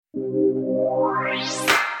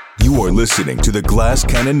You are listening to the Glass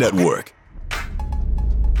Cannon Network.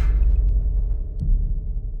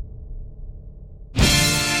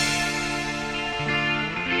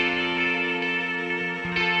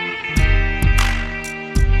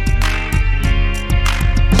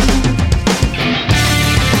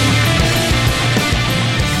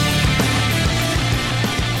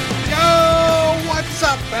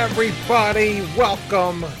 Everybody,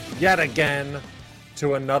 welcome yet again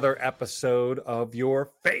to another episode of your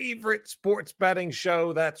favorite sports betting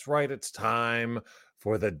show. That's right, it's time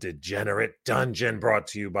for the Degenerate Dungeon, brought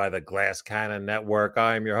to you by the Glass Cannon Network.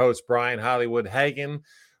 I am your host, Brian Hollywood Hagen,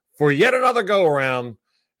 for yet another go-around,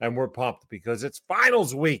 and we're pumped because it's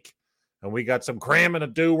finals week, and we got some cramming to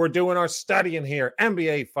do. We're doing our studying here.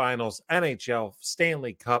 NBA Finals, NHL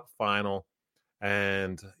Stanley Cup Final,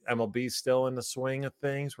 and MLB still in the swing of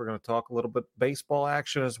things. We're going to talk a little bit baseball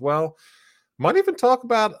action as well. Might even talk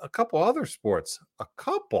about a couple of other sports. What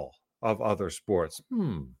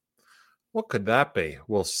could that be?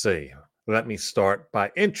 We'll see. Let me start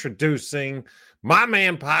by introducing my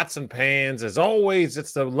man Pots and Pans. As always,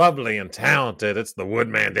 it's the lovely and talented. It's the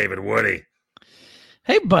Woodman, David Woody.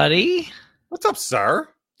 Hey, buddy. What's up, sir?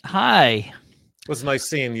 Hi. It was nice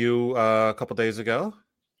seeing you a couple days ago.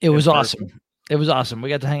 It was awesome. It was awesome. We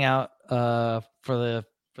got to hang out for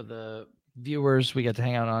the viewers. We got to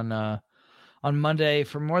hang out on Monday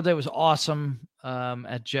for Memorial Day. It was awesome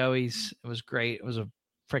at Joey's. It was great. It was a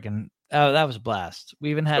freaking that was a blast.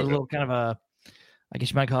 We even had a little kind of a, I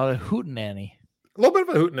guess you might call it a hootenanny. A little bit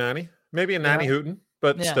of a hootenanny, maybe a nanny hootin',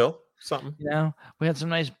 but still something. You know, we had some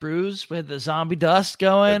nice brews. We had the zombie dust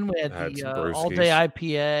going. We had the all day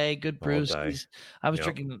IPA, good brewskis. I was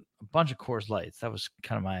drinking a bunch of Coors Lights. That was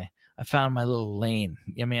kind of I found my little lane.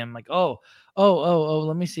 I mean, I'm like, oh,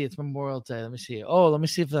 let me see. It's Memorial Day. Let me see. Oh, let me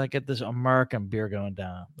see if I get this American beer going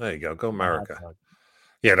down. There you go. Go America.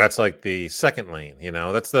 Yeah, that's like the second lane, you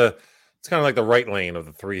know. It's kind of like the right lane of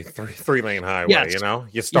the three lane highway, yes. You know.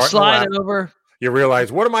 You slide it over. You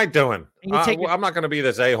realize, what am I doing? I'm not going to be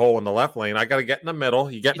this a-hole in the left lane. I got to get in the middle.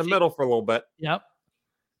 You get in the middle for a little bit. Yep.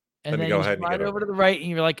 And then go you ahead and slide over to the right, and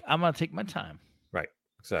you're like, I'm going to take my time. Right.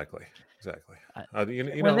 Exactly.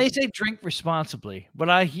 When they say drink responsibly, what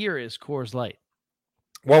I hear is Coors Light.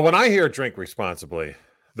 Well, when I hear drink responsibly,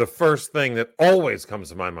 the first thing that always comes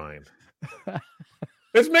to my mind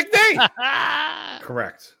is McD.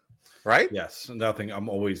 Correct. Right? Yes. Nothing. I'm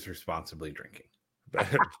always responsibly drinking.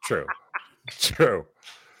 True.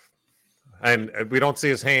 And we don't see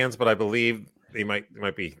his hands, but I believe he might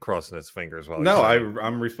be crossing his fingers while. No,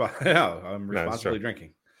 I'm responsibly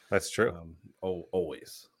drinking. That's true.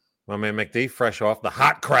 Always. My man McD, fresh off the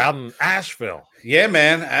hot crowd in Asheville. Yeah,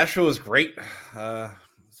 man. Asheville was great. It's a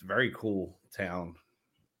very cool town.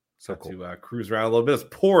 So cool. To cruise around a little bit. It's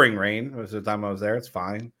pouring rain. It was the time I was there. It's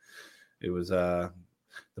fine. It was the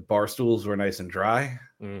bar stools were nice and dry.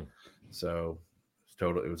 So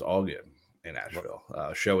it was all good in Asheville.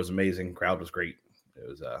 Show was amazing. Crowd was great. It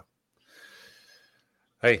was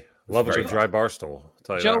hey, love a good dry bar stool. I'll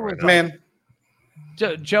tell you Joe that right man.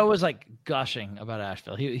 Joe was like gushing about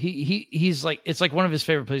Asheville. He's like, it's like one of his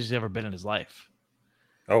favorite places he's ever been in his life.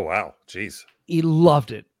 Oh wow, jeez. He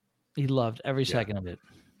loved it. He loved every second of it.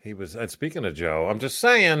 He was. And speaking of Joe, I'm just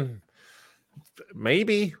saying,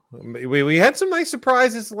 maybe we had some nice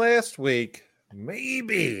surprises last week.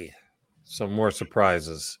 Maybe some more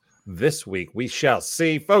surprises this week. We shall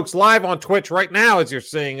see, folks. Live on Twitch right now, as you're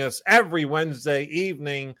seeing us every Wednesday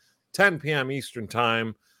evening, 10 p.m. Eastern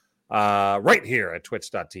time. Right here at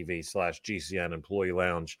twitch.tv/GCN Employee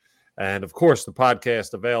Lounge. And of course, the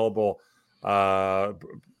podcast available,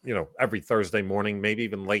 every Thursday morning, maybe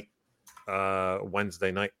even late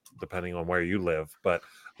Wednesday night, depending on where you live. But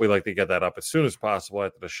we like to get that up as soon as possible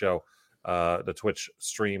after the show. The Twitch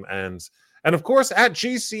stream ends. And of course, at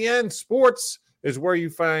GCN Sports is where you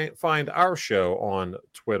find our show on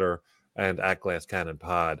Twitter and at Glass Cannon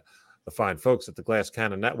Pod. The fine folks at the Glass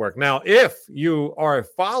Cannon Network. Now, if you are a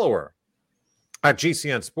follower at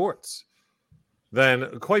GCN Sports,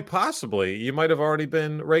 then quite possibly you might have already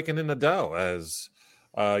been raking in the dough, as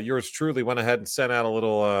yours truly went ahead and sent out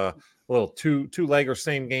a little two-legger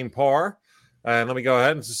same game par. And let me go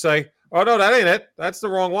ahead and just say, oh no, that ain't it. That's the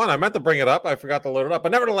wrong one. I meant to bring it up. I forgot to load it up.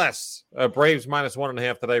 But nevertheless, Braves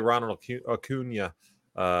 -1.5 today. Ronald Acuna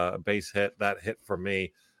base hit. That hit for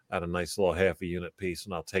me at a nice little half a unit piece,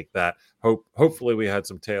 and I'll take that. Hopefully we had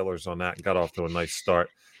some tailors on that and got off to a nice start.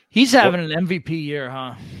 He's having an MVP year,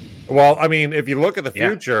 huh? Well, I mean, if you look at the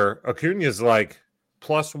future, Acuna's like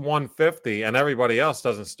plus 150, and everybody else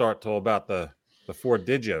doesn't start till about the four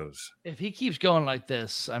digos. If he keeps going like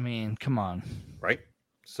this, I mean, come on. Right?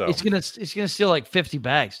 So it's gonna steal like 50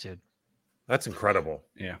 bags, dude. that's incredible.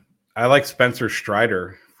 Yeah. I like Spencer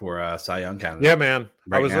Strider for Cy Young candidate. Yeah, man.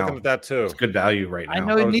 I Right was now. looking at that too. It's good value right now. I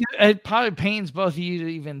know it probably pains both of you to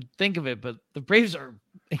even think of it, but the Braves are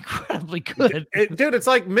incredibly good. Dude, it's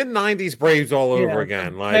like mid-90s Braves all over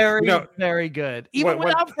again. Like very, very good. Even when-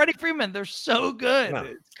 without Freddie Freeman, they're so good. No.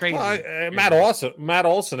 It's crazy. Well, Matt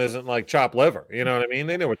Olson isn't like chopped liver. You know what I mean?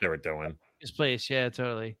 They knew what they were doing. His place, yeah,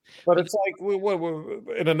 totally. But it's like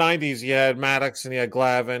in the 90s, you had Maddox and you had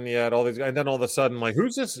Glavine, you had all these guys, and then all of a sudden, like,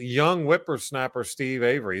 who's this young whippersnapper, Steve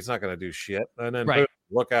Avery? He's not going to do shit. And then boom,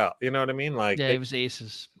 look out. You know what I mean? Like, yeah, it was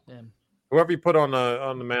aces. Yeah. Whoever you put on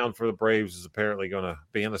the mound for the Braves is apparently going to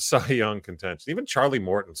be in the Cy Young contention. Even Charlie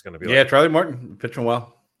Morton's going to be. Yeah, Charlie Morton pitching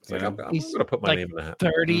well. Like, I'm going to put my name in the hat.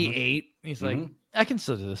 38. He's like, I can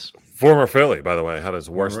still do this. Former Philly, by the way, had his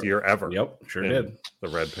worst year ever. Yep, sure did. The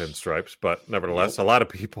red pinstripes, but nevertheless, a lot of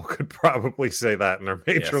people could probably say that in their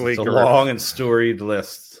major league It's a career. long and storied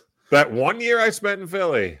list. That 1 year I spent in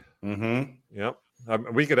Philly. Mm-hmm. Yep.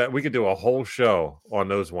 We could do a whole show on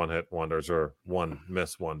those one-hit wonders or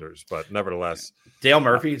one-miss wonders, but nevertheless, Dale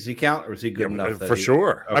Murphy, does he count, or is he good enough? For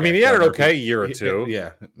sure. Okay, I mean, he had Dale an Murphy. okay year or two.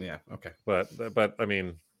 Yeah, okay. But I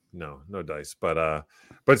mean, no dice. But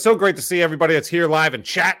it's so great to see everybody that's here live in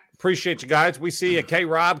chat. Appreciate you guys. We see you, K.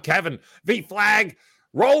 Rob, Kevin, V Flag,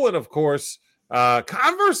 Roland, of course.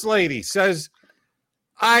 Converse Lady says,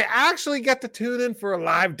 I actually get to tune in for a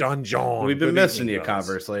live dungeon. We've been Good missing evening, you, guys.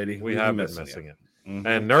 Converse Lady. We have been missing it. Mm-hmm.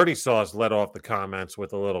 And Nerdy Sauce led off the comments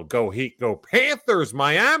with a little go Heat, go Panthers,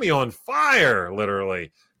 Miami on fire,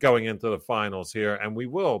 literally going into the finals here. And we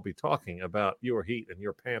will be talking about your Heat and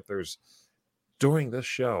your Panthers during this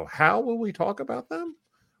show. How will we talk about them?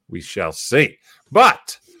 We shall see.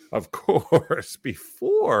 But, of course,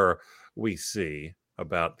 before we see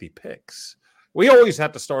about the picks, we always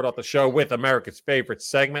have to start off the show with America's favorite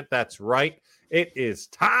segment. That's right. It is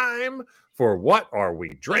time for What Are We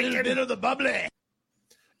Drinking? A bit of the bubbly.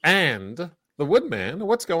 And the Woodman,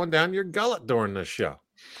 what's going down your gullet during this show?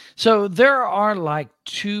 So there are like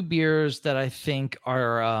two beers that I think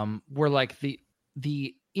are were like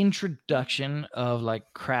the introduction of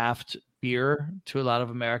like craft beer to a lot of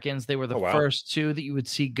Americans. They were the first two that you would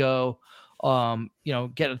see go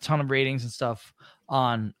get a ton of ratings and stuff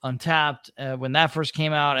on Untapped when that first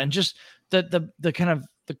came out, and just the kind of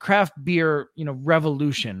the craft beer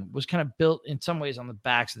revolution was kind of built in some ways on the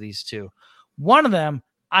backs of these two. One of them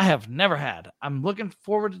I have never had. I'm looking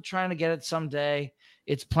forward to trying to get it someday.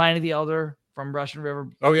 It's Pliny the Elder from Russian River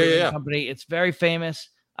Company. It's very famous.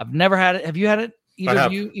 I've never had it. Have you had it? Either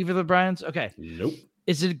of you, either of the Bryans? Okay. Nope.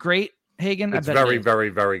 Is it great, Hagen? It's very, very,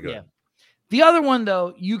 very good. Yeah. The other one,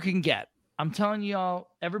 though, you can get. I'm telling you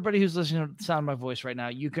all, everybody who's listening to the sound of my voice right now,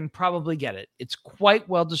 you can probably get it. It's quite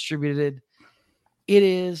well distributed. It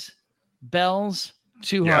is Bell's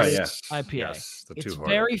 200 IPA. Yes, it's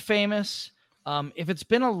very famous. If it's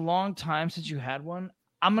been a long time since you had one,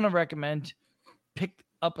 I'm going to recommend pick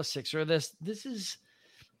up a sixer of this.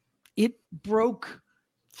 It broke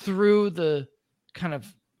through the kind of,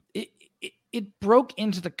 it broke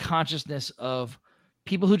into the consciousness of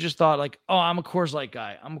people who just thought like, oh, I'm a Coors Light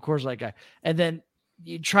guy. And then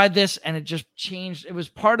you tried this and it just changed. It was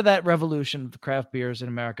part of that revolution of the craft beers in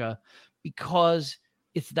America because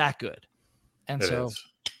it's that good. And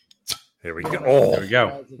here we go. Oh, there we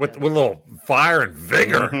go. With a little fire and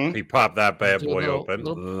vigor, he popped that bad boy open.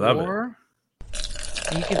 Love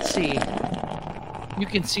it. You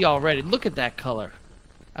can see already. Look at that color.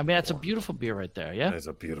 I mean, that's a beautiful beer right there. Yeah, it's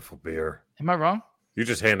a beautiful beer. Am I wrong? You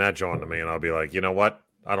just hand that John to me, and I'll be like, you know what?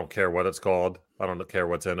 I don't care what it's called. I don't care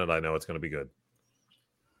what's in it. I know it's going to be good.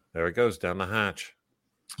 There it goes down the hatch,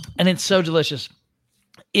 and it's so delicious.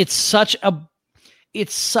 It's such a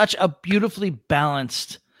beautifully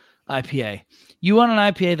balanced IPA. You want an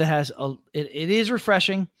IPA that has it is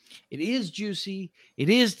refreshing, it is juicy, it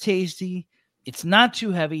is tasty, it's not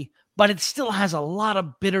too heavy, but it still has a lot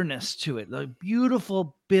of bitterness to it. The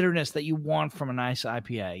beautiful bitterness that you want from a nice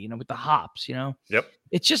IPA, with the hops, Yep.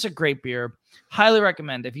 It's just a great beer. Highly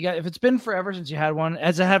recommend. If it's been forever since you had one,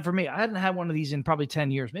 as it had for me, I hadn't had one of these in probably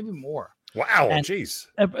 10 years, maybe more. Wow, jeez.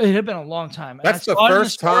 It had been a long time. That's the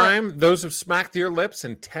first time those have smacked your lips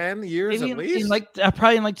in 10 years at least?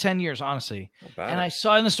 Probably in 10 years, honestly. And I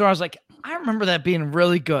saw it in the store. I was like, I remember that being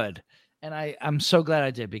really good. And I'm so glad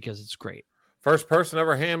I did because it's great. First person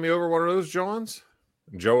ever hand me over one of those Johns?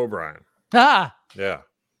 Joe O'Brien. Ah! Yeah.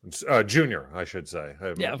 Junior, I should say.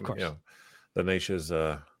 Yeah, of course. The Nation's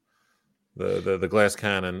the Glass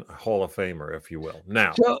Cannon Hall of Famer, if you will.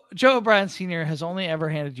 Now, Joe O'Brien Sr. has only ever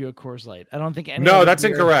handed you a Coors Light. I don't think any. No, that's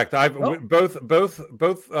incorrect. Oh. Both.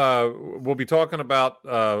 We'll be talking about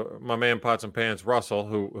my man Pots and Pans Russell,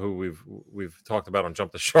 who we've talked about on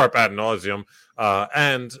Jump the Sharp ad nauseum,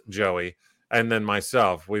 and Joey, and then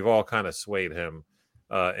myself. We've all kind of swayed him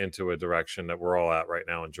into a direction that we're all at right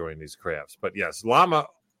now, enjoying these crafts. But yes, Llama,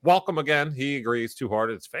 welcome again. He agrees. Too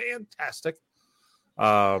Hard. It's fantastic.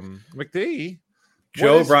 McD,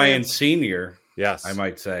 Joe O'Brien Sr., yes, I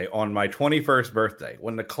might say, on my 21st birthday,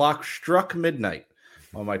 when the clock struck midnight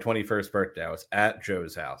on my 21st birthday, I was at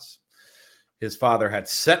Joe's house. His father had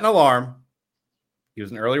set an alarm. He was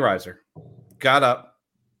an early riser. Got up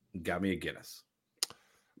and got me a Guinness.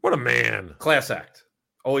 What a man. Class act.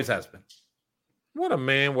 Always has been. What a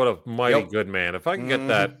man. What a mighty good man. If I can get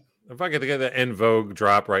that, if I could get that En Vogue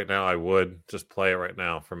drop right now, I would just play it right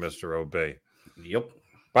now for Mr. OB. Yep.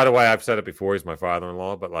 By the way, I've said it before. He's my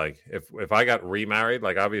father-in-law, but like, if I got remarried,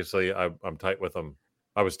 like obviously I'm tight with him.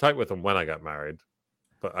 I was tight with him when I got married,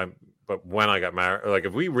 but when I got married, like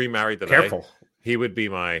if we remarried today, he would be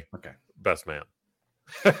my best man.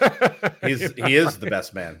 He is the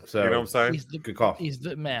best man. So you know what I'm saying? Good call. He's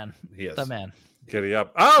the man. He is the man. Giddy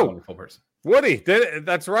up. Oh, wonderful person. Woody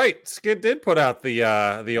that's right. Skid did put out the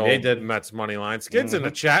old Mets money line. Skid's in the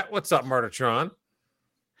chat. What's up, Murdertron?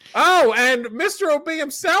 Oh, and Mr. OB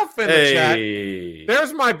himself in the chat.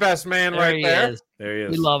 There's my best man right there. There he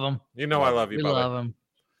is. We love him. You know I love you, we brother. love him.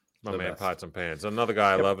 My man, Pots and Pans. Another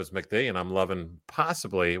guy I love is McD, and I'm loving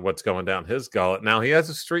possibly what's going down his gullet. Now, he has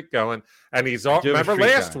a streak going, and he's all. Remember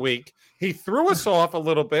last week, he threw us off a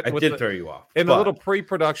little bit. I did throw you off. In a little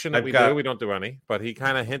pre-production that we do. We don't do any, but he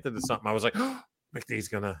kind of hinted at something. I was like, oh, McD's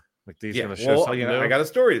going to show something new. I got a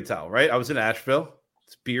story to tell, right? I was in Asheville.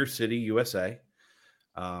 It's Beer City, USA.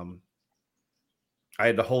 I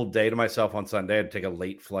had the whole day to myself on Sunday. I had to take a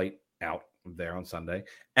late flight out there on Sunday,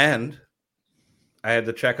 and I had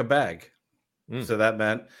to check a bag. So that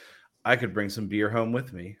meant I could bring some beer home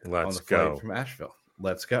with me on the flight from Asheville.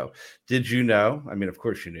 Let's go. Did you know? I mean, of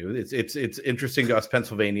course you knew. It's interesting to us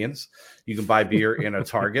Pennsylvanians. You can buy beer in a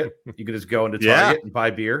Target. You can just go into Target and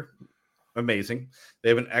buy beer. Amazing. They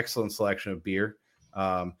have an excellent selection of beer.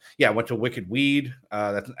 I went to Wicked Weed.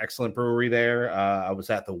 That's an excellent brewery there. I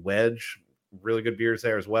was at the Wedge. Really good beers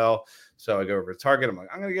there as well. So I go over to Target. I'm like,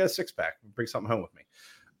 I'm going to get a 6-pack. Bring something home with me.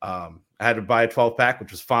 I had to buy a 12-pack,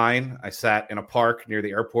 which was fine. I sat in a park near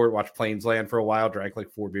the airport, watched planes land for a while, drank like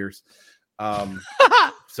 4 beers.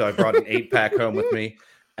 So I brought an 8-pack home with me.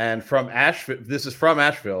 And from Asheville, this is from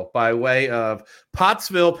Asheville by way of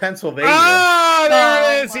Pottsville, Pennsylvania. Oh,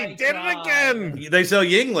 there it is. He did it again. They sell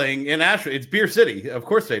Yingling in Asheville. It's Beer City. Of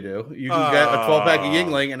course they do. You can get a 12-pack of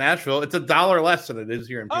Yingling in Asheville. It's $1 less than it is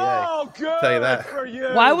here in PA. Oh, good. I'll tell you that. For you.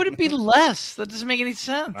 Why would it be less? That doesn't make any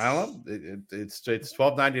sense. I don't know. It's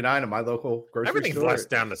 $12.99 at my local grocery Everything's store. less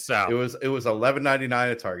down the south. It was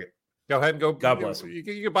 $11.99 at Target. Go ahead and go. God bless him. You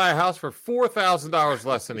can buy a house for $4,000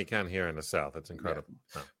 less than he can here in the South. That's incredible.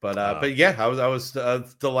 Yeah. But yeah, I was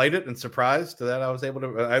delighted and surprised that I was able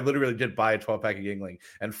to. I literally did buy a 12-pack of Yingling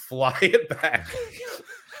and fly it back.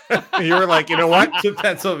 You were like, you know what? To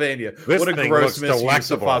Pennsylvania. What a gross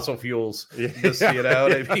misuse of fossil fuels. Just, you know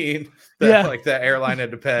what I mean? Like the airline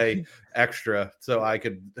had to pay extra so I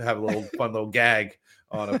could have a little fun little gag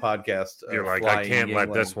on a podcast. You're like, I can't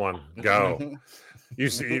let this one go. You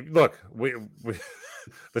see, look, we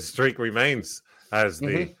the streak remains as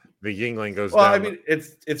the Yingling goes down. Well, I mean,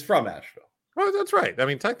 it's from Asheville. Well, that's right. I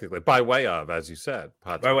mean, technically, by way of, as you said,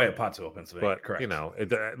 Pottsville. By way of Pottsville, Pennsylvania. But, correct. you know,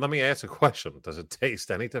 let me ask a question. Does it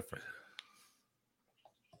taste any different?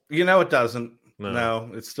 You know, it doesn't. No,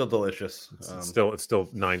 it's still delicious. It's still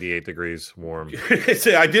 98 degrees warm.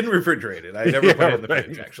 I didn't refrigerate it. I never put it in the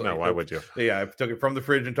fridge, actually. No, why would you? Yeah, I took it from the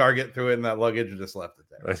fridge in Target, threw it in that luggage, and just left it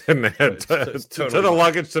there. To the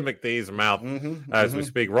luggage to McD's mouth as we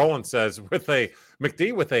speak. Roland says, with a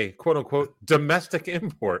quote unquote domestic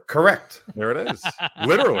import. Correct. There it is.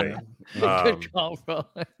 Literally. Good call,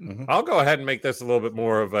 Roland. I'll go ahead and make this a little bit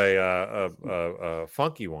more of a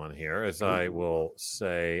funky one here, as I will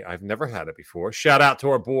say I've never had it before. Shout out to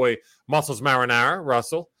our boy Muscles Marinara,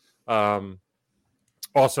 Russell. Also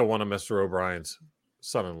one of Mr. O'Brien's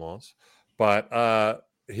son-in-laws. But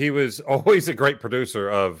he was always a great producer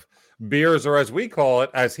of beers, or as we call it,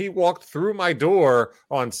 as he walked through my door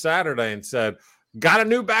on Saturday and said, got a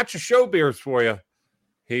new batch of show beers for you.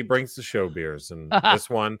 He brings the show beers. And this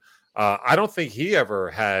one, I don't think he ever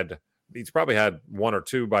had. He's probably had 1 or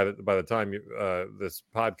 2 by the time this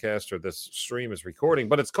podcast or this stream is recording.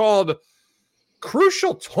 But it's called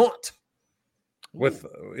Crucial Taunt. with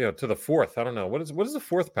to the fourth. I don't know what does the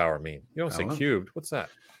fourth power mean. You don't say cubed. What's that?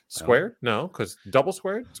 Squared? No, because double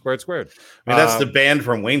squared, squared. I mean, that's the band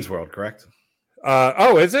from Wayne's World, correct?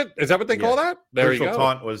 Is it? Is that what they call that? There Crucial you go.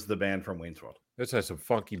 Taunt was the band from Wayne's World. This has some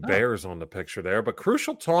funky bears on the picture there, but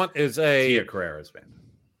Crucial Taunt is Tia Carrera's band.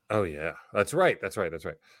 Oh yeah, that's right.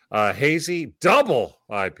 Hazy double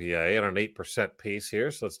IPA and an 8% piece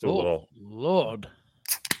here. So let's do a little. Lord.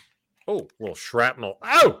 Oh, a little shrapnel.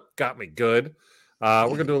 Oh, got me good. We're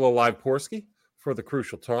gonna do a little live Porski for the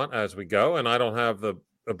Crucial Taunt as we go, and I don't have the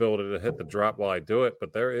ability to hit the drop while I do it,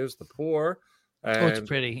 but there is the pour. And it's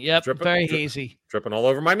pretty. Yep, very hazy, dripping all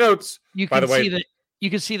over my notes. You can you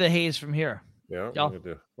can see the haze from here. Yeah,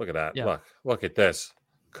 look at that. Yeah. Look at this.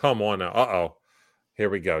 Come on now. Here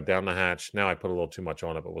we go down the hatch. Now I put a little too much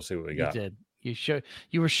on it, but we'll see what we got. You did.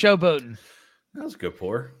 You were showboating. That was a good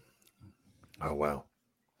pour. Oh wow.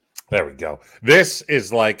 There we go. This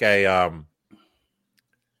is like a a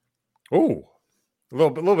little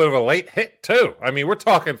bit of a late hit too. I mean, we're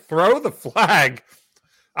talking throw the flag.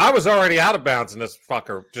 I was already out of bounds, and this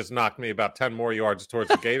fucker just knocked me about 10 more yards towards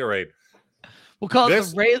the Gatorade. We'll call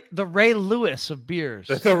it the Ray Lewis of beers.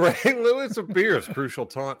 The Ray Lewis of beers, Crucial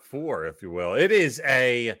Taunt 4, if you will. It is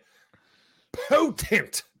a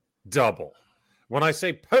potent double. When I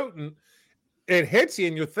say potent, it hits you,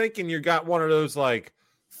 and you're thinking you got one of those like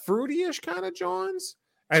fruity-ish kind of Johns,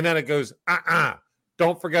 and then it goes,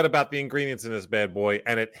 Don't forget about the ingredients in this bad boy,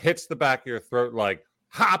 and it hits the back of your throat like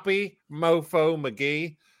hoppy mofo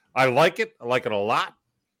McGee. I like it. I like it a lot.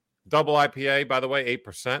 Double IPA, by the way,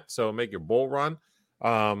 8%. So make your bull run.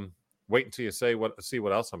 Wait until you see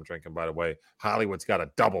what else I'm drinking, by the way. Hollywood's got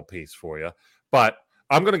a double piece for you. But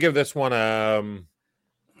I'm going to give this one I'll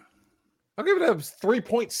give it a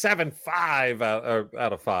 3.75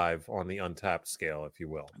 out of 5 on the Untapped scale, if you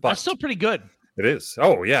will. But that's still pretty good. It is.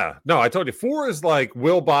 Oh, yeah. No, I told you 4 is like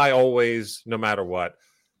will buy always, no matter what.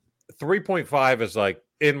 3.5 is like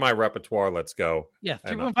in my repertoire. Let's go. Yeah,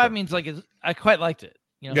 3.5 means like I quite liked it.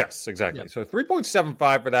 Yes, exactly. Yep. So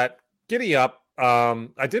 3.75 for that. Giddy up.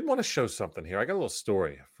 I did want to show something here. I got a little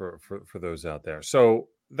story for those out there. So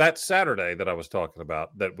that Saturday that I was talking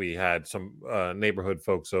about, that we had some neighborhood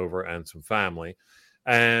folks over and some family,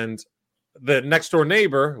 and the next door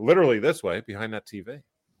neighbor, literally this way behind that TV,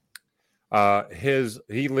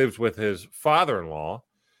 he lives with his father-in-law,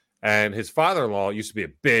 and his father-in-law used to be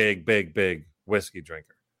a big whiskey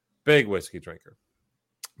drinker,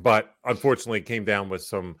 but unfortunately came down with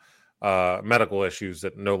some medical issues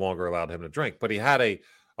that no longer allowed him to drink. But he had a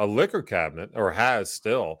liquor cabinet, or has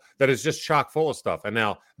still, that is just chock full of stuff. And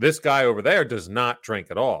now this guy over there does not drink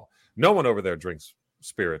at all. No one over there drinks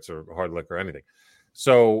spirits or hard liquor or anything.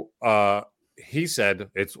 So he said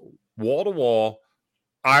it's wall-to-wall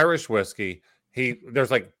Irish whiskey.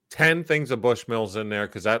 There's like 10 things of Bushmills in there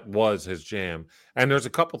because that was his jam. And there's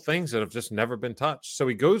a couple things that have just never been touched. So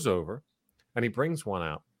he goes over and he brings one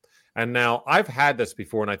out. And now I've had this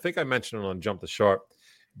before, and I think I mentioned it on Jump the Shark,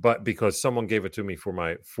 but because someone gave it to me for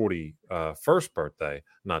my 41st birthday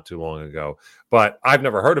not too long ago. But I've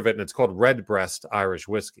never heard of it, and it's called Redbreast Irish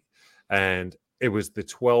Whiskey. And it was the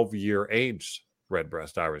 12-year aged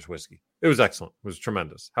Redbreast Irish Whiskey. It was excellent. It was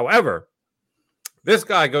tremendous. However, this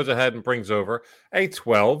guy goes ahead and brings over a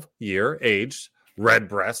 12-year aged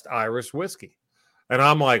Redbreast Irish Whiskey. And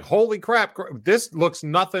I'm like, holy crap, this looks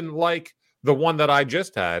nothing like the one that I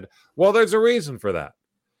just had. Well, there's a reason for that.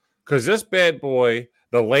 Because this bad boy,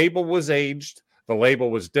 the label was aged. The label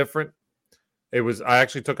was different. I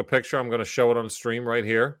actually took a picture. I'm going to show it on the stream right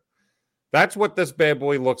here. That's what this bad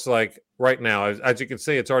boy looks like right now. As you can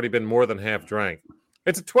see, it's already been more than half drank.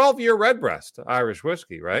 It's a 12-year Redbreast Irish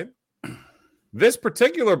whiskey, right? This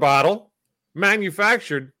particular bottle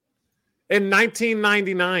manufactured in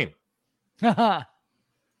 1999.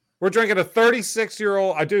 We're drinking a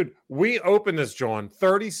 36-year-old. Dude, we opened this, John,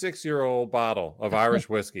 36-year-old bottle of Irish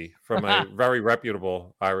whiskey from a very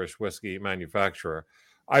reputable Irish whiskey manufacturer.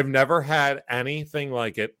 I've never had anything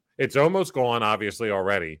like it. It's almost gone, obviously,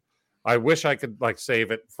 already. I wish I could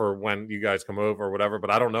save it for when you guys come over or whatever,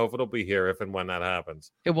 but I don't know if it'll be here if and when that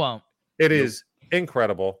happens. It won't. It is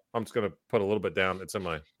incredible. I'm just going to put a little bit down. It's in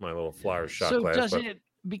my little Flyers shot glass. So does it,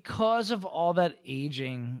 because of all that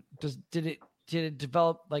aging, did it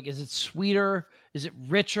develop, is it sweeter? Is it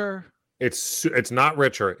richer? It's not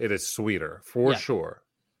richer. It is sweeter for sure.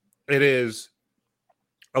 It is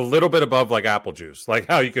a little bit above apple juice, like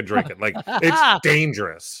how you could drink it. It's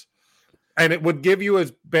dangerous. And it would give you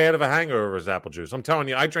as bad of a hangover as apple juice. I'm telling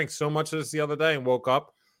you, I drank so much of this the other day and woke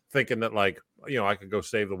up thinking that I could go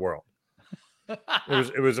save the world.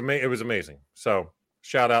 It was amazing. So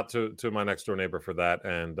shout out to my next door neighbor for that.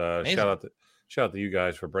 And Shout out to you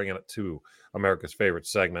guys for bringing it to America's favorite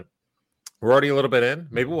segment. We're already a little bit in.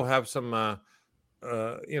 Maybe we'll have some,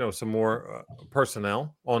 some more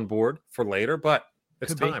personnel on board for later, but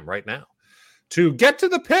it's time right now to get to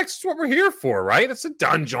the picks. It's what we're here for, right? It's a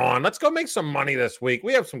dungeon. Let's go make some money this week.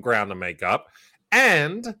 We have some ground to make up.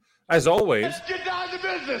 And as always, let's get down to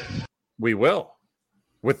business. We will.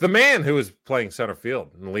 With the man who is playing center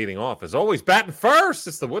field and leading off, as always, batting first.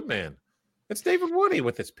 It's the Woodman. It's David Woody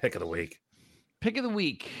with his pick of the week. Pick of the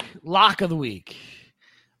week. Lock of the week.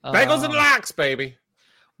 Bagels and locks, baby.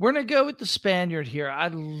 We're going to go with the Spaniard here. I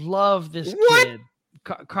love this kid.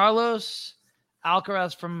 Carlos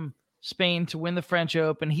Alcaraz from Spain to win the French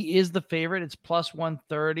Open. He is the favorite. It's plus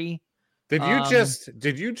 130.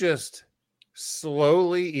 Did you just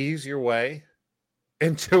slowly ease your way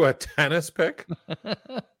into a tennis pick?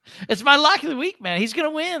 It's my lock of the week, man. He's going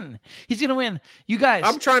to win. He's going to win. You guys.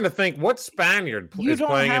 I'm trying to think what Spaniard is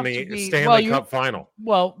playing in the Stanley Cup final.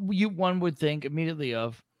 Well, one would think immediately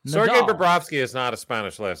of Nadal. Sergei Bobrovsky is not a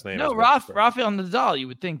Spanish last name. No, Rafael Nadal, you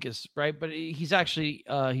would think is right, but he's actually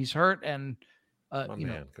he's hurt and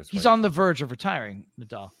he's on the verge of retiring.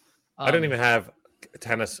 Nadal. I didn't even have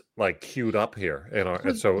tennis like queued up here,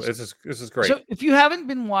 so this is great. So if you haven't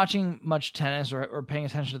been watching much tennis or paying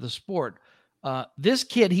attention to the sport, this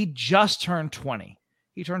kid, he just turned 20.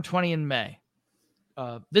 He turned 20 in May,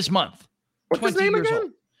 this month. What's his name again?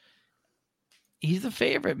 Old. He's the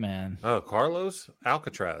favorite, man. Oh, Carlos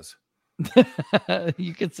Alcaraz.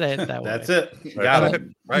 You could say it that way. That's it. Got it.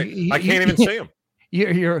 Right. I can't even see him.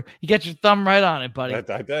 You get your thumb right on it, buddy. I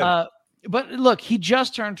did. But look, he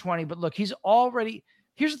just turned 20. But look, he's already.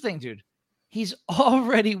 Here's the thing, dude. He's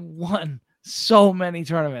already won so many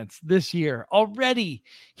tournaments this year. Already,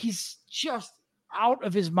 he's just out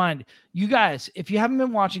of his mind. You guys, if you haven't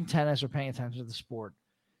been watching tennis or paying attention to the sport,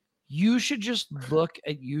 you should just look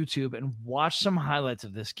at YouTube and watch some highlights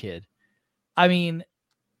of this kid. I mean,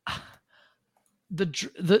 I'm not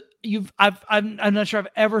sure I've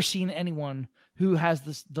ever seen anyone who has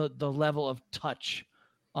the level of touch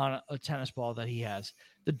on a tennis ball that he has.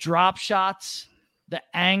 The drop shots, the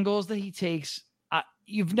angles that he takes,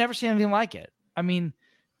 you've never seen anything like it. I mean,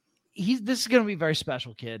 this is going to be a very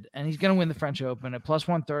special kid, and he's going to win the French Open at plus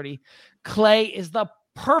 130. Clay is the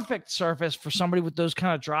perfect surface for somebody with those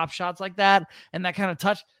kind of drop shots like that and that kind of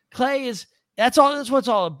touch. Clay that's what it's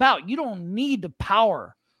all about. You don't need the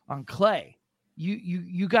power on clay.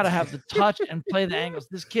 You got to have the touch and play the angles.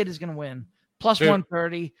 This kid is going to win. Plus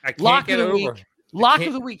 130. Lock of the week. Lock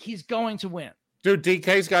of the week. He's going to win. Dude,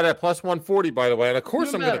 DK's got a plus 140, by the way. And of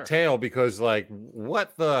course, I'm going to tail because, like,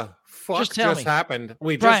 what the fuck just happened?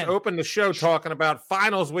 We just opened the show talking about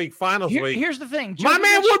finals week. Here's the thing. My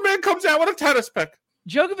man Woodman comes out with a tennis pick.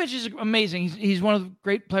 Djokovic is amazing. He's one of the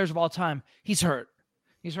great players of all time. He's hurt.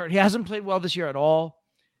 He hasn't played well this year at all.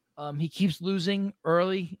 He keeps losing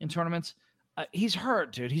early in tournaments. He's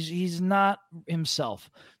hurt, dude. He's not himself.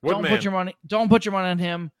 Don't put your money on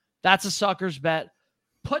him. That's a sucker's bet.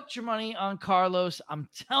 Put your money on Carlos. I'm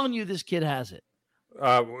telling you, this kid has it.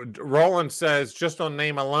 Roland says, just on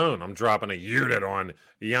name alone, I'm dropping a unit on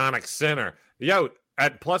Yannick Sinner. Yo,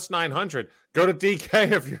 at plus 900. Go to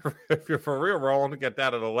DK if you're for real, Roland, to get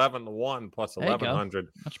that at 11-1 plus 1100.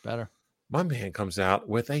 Much better. My man comes out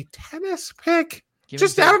with a tennis pick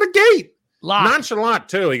just out of the gate. Lock. Nonchalant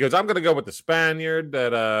too. He goes, I'm going to go with the Spaniard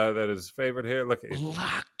that is favored here. Look,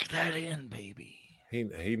 lock that in, baby.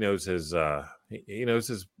 He knows his he knows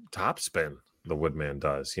his top spin. The Woodman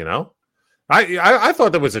does. You know, I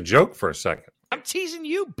thought that was a joke for a second. I'm teasing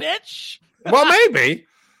you, bitch. Well, maybe.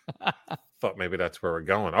 Thought maybe that's where we're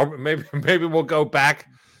going. Or maybe we'll go back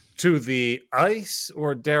to the ice,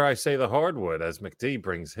 or dare I say the hardwood, as McD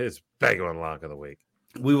brings his bagel and lock of the week.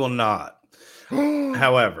 We will not.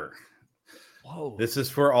 However, this is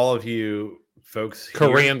for all of you folks,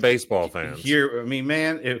 Korean baseball fans. Here, I mean,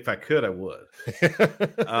 man, if I could, I would.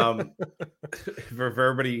 For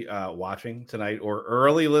everybody watching tonight or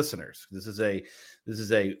early listeners, this is a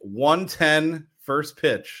 1:10 first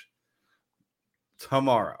pitch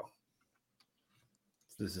tomorrow.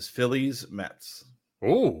 This is Phillies Mets.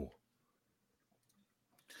 Ooh.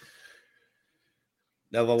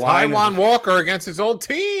 Now the line Taiwan Walker against his old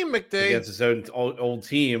team, McDade. Against his own old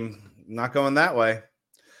team. Not going that way.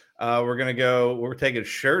 We're taking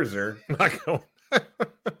Scherzer. Not going.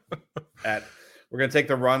 We're going to take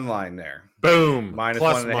the run line there. Boom. Minus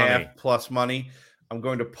plus 1.5 plus money. I'm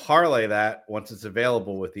going to parlay that once it's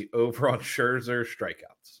available with the over on Scherzer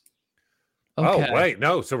strikeouts. Okay. Oh, wait,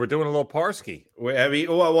 no. So we're doing a little Parsky.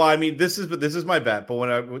 I mean, this is my bet. But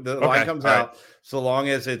when the line comes out, so long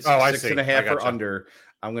as it's 6.5 or under,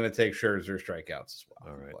 I'm going to take Scherzer strikeouts as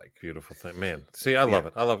well. All right. Like, Beautiful thing. Man, see, I love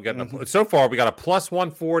it. I love getting so far, we got a plus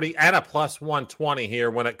 140 and a plus 120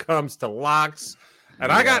 here when it comes to locks.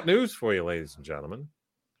 And I got news for you, ladies and gentlemen.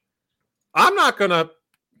 I'm not going to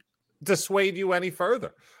dissuade you any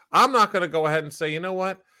further. I'm not going to go ahead and say, you know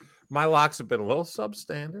what? My locks have been a little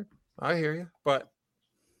substandard. I hear you. But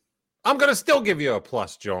I'm going to still give you a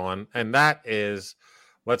plus, John. And that is,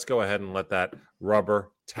 let's go ahead and let that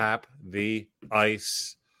rubber tap the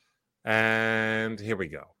ice. And here we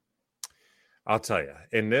go. I'll tell you,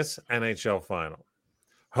 in this NHL final,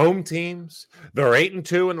 home teams, they're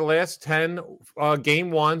 8-2 in the last 10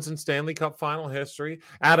 game ones in Stanley Cup final history.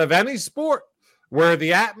 Out of any sport where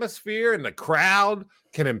the atmosphere and the crowd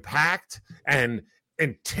can impact and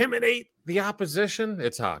intimidate the opposition,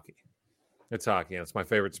 it's hockey. It's hockey, and it's my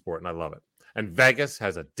favorite sport, and I love it. And Vegas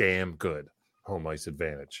has a damn good home ice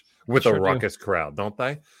advantage with a ruckus crowd, don't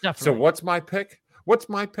they? Definitely. So what's my pick? Well,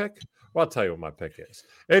 I'll tell you what my pick is.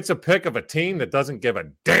 It's a pick of a team that doesn't give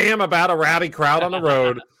a damn about a rowdy crowd on the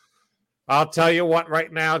road. I'll tell you what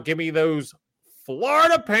right now. Give me those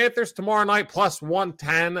Florida Panthers tomorrow night plus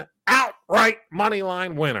 110 outright money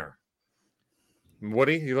line winner.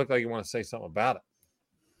 Woody, you look like you want to say something about it.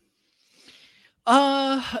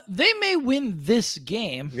 They may win this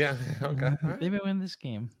game. Yeah, okay. Right. They may win this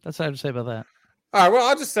game. That's what I have to say about that. All right, well,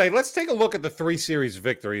 I'll just say, let's take a look at the 3 series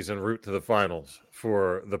victories en route to the finals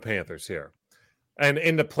for the Panthers here. And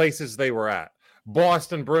in the places they were at.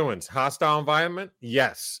 Boston Bruins, hostile environment?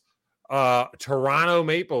 Yes. Toronto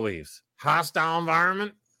Maple Leafs, hostile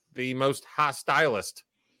environment? The most hostilest.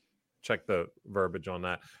 Check the verbiage on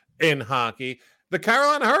that. In hockey. The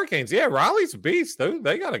Carolina Hurricanes, yeah, Raleigh's a beast.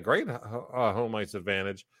 They got a great home ice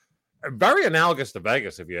advantage. Very analogous to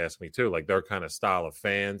Vegas, if you ask me, too. Like their kind of style of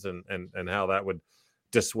fans and how that would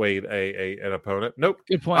dissuade an opponent. Nope.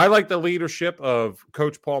 Good point. I like the leadership of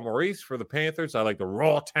Coach Paul Maurice for the Panthers. I like the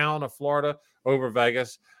raw town of Florida over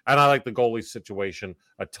Vegas. And I like the goalie situation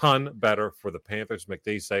a ton better for the Panthers.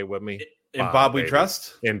 McD, say with me. In Bob we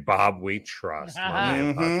trust? In Bob we trust. My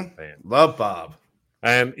man, love Bob.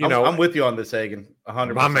 And you know, I'm with you on this, Hagen.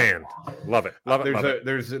 100%. My man, love it. Love it.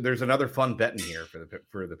 There's another fun bet in here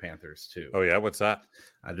for the Panthers too. Oh yeah, what's that?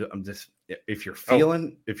 I'm just if you're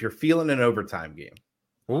feeling an overtime game.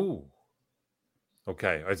 Ooh.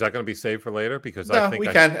 Okay, is that going to be saved for later? Because no, I think we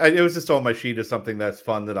can. It was just on my sheet as something that's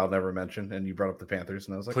fun that I'll never mention, and you brought up the Panthers,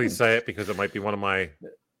 and I was like, please say it because it might be one of my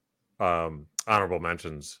honorable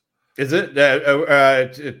mentions. Is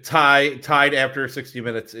it tied after 60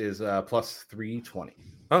 minutes is plus 320?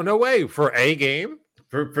 Oh no way for a game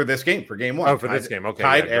for this game for game one. Oh, for this game, okay.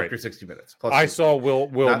 Tied after 60 minutes. Plus I saw Will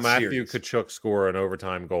Matthew Tkachuk score an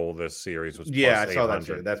overtime goal this series. Was I saw that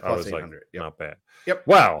too. That's plus 800. Like, yep. Not bad. Yep.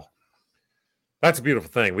 Wow. That's a beautiful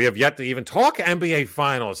thing. We have yet to even talk NBA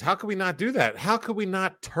Finals. How could we not do that? How could we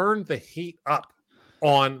not turn the heat up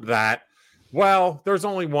on that? Well, there's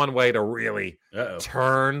only one way to really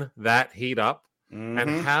turn that heat up. Mm-hmm.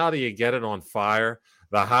 And how do you get it on fire?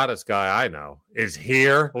 The hottest guy I know is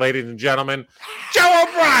here, ladies and gentlemen, Joe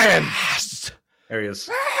O'Brien. Yes! There he is.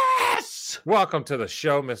 Yes! Welcome to the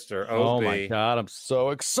show, Mr. OB. Oh, my God. I'm so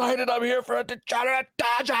excited. I'm here for a degenerate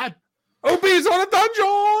dungeon. OB's on a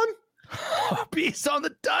dungeon. OB's on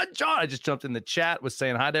the dungeon. I just jumped in the chat, was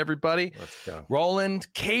saying hi to everybody. Let's go.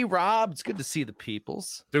 Roland, K-Rob, it's good to see the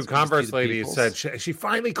peoples. Dude, Converse Lady said she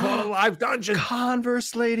finally caught a live dungeon.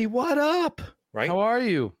 Converse Lady, what up? Right? How are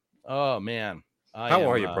you? Oh, man.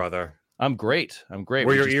 How are you, brother? I'm great.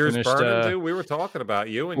 Were your ears burning, too? We were talking about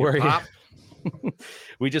you and your pop.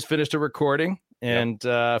 We just finished a recording and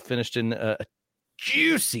finished in a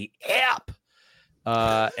juicy app.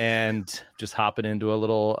 And just hopping into a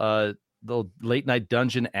little late night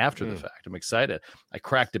dungeon after the fact. I'm excited. I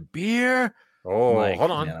cracked a beer. Oh,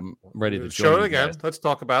 hold on. Man, I'm ready to show it again. Guys. Let's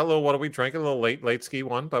talk about a little. What are we drinking? A little late ski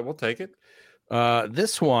one, but we'll take it.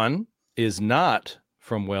 This one is not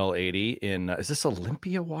from Well 80 in. Is this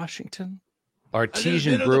Olympia, Washington?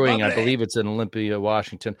 Artesian Brewing, I believe it's in Olympia,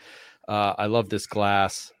 Washington. I love this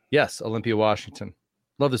glass. Yes, Olympia, Washington.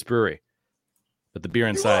 Love this brewery. But the beer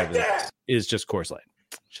inside of it is just Coors Light.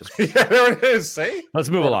 Yeah, there it is. See? Let's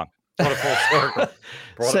move along. Brought a full circle.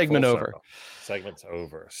 Segment over. Circle. Segment's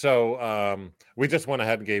over. So we just went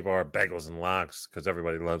ahead and gave our bagels and locks because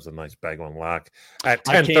everybody loves a nice bagel and lock at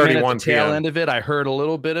 10:31 p.m. Tail end of it, I heard a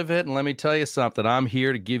little bit of it, and let me tell you something. I'm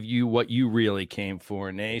here to give you what you really came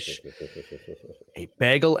for, Nash. A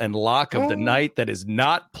bagel and lock of the night that is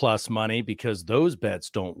not plus money because those bets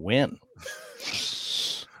don't win.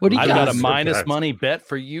 What do you I've got? got a minus money bet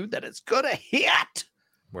for you that is going to hit.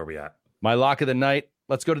 Where are we at? My lock of the night.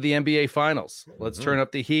 Let's go to the NBA Finals. Let's turn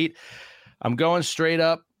up the heat. I'm going straight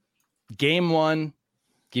up. Game 1,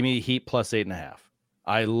 give me Heat plus 8.5.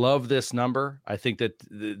 I love this number. I think that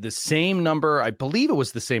the same number, I believe it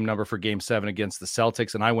was the same number for Game 7 against the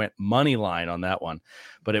Celtics, and I went money line on that one.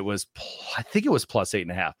 But I think it was plus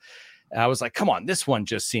 8.5. I was like, come on, this one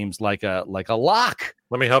just seems like a lock.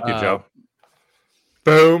 Let me help you, Joe.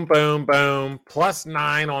 Boom, boom, boom. Plus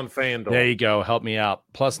 9 on FanDuel. There you go. Help me out.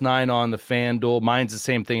 Plus 9 on the FanDuel. Mine's the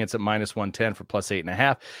same thing. It's at minus 110 for plus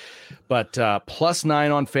 8.5. But plus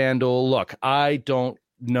 9 on FanDuel. Look, I don't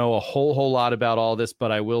know a whole lot about all this,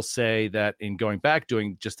 but I will say that in going back,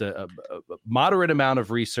 doing just a moderate amount of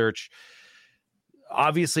research,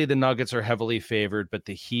 obviously the Nuggets are heavily favored, but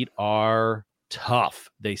the Heat are tough.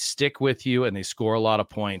 They stick with you and they score a lot of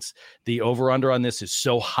points. The over-under on this is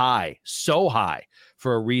so high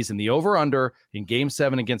for a reason. The over-under in Game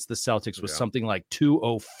 7 against the Celtics was something like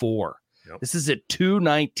 204. Yep. This is at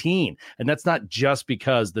 219. And that's not just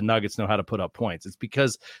because the Nuggets know how to put up points. It's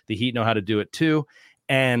because the Heat know how to do it too.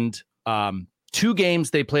 And 2 games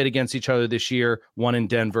they played against each other this year, one in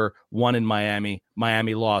Denver, one in Miami.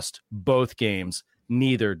 Miami lost both games.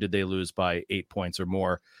 Neither did they lose by 8 points or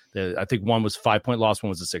more. I think one was 5-point loss, one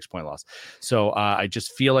was a 6-point loss. So I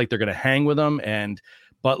just feel like they're going to hang with them. And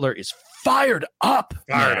Butler is fired up.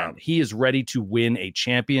 He is ready to win a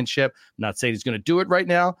championship. I'm not saying he's going to do it right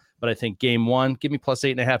now, but I think Game 1, give me plus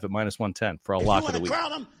 8.5 at minus 110 for a lock of the week.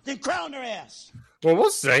 Crown them, then crown their ass. Well,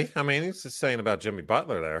 we'll see. I mean, he's just saying about Jimmy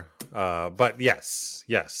Butler there. But yes,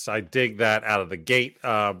 I dig that out of the gate.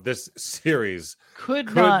 This series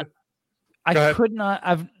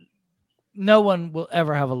no one will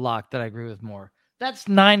ever have a lock that I agree with more. That's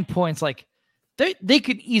 9 points. Like they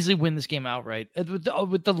could easily win this game outright with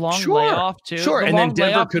the long layoff too. Sure, and then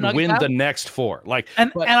Denver could win the next 4.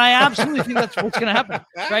 And I absolutely think that's what's going to happen,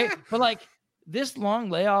 right? But like this long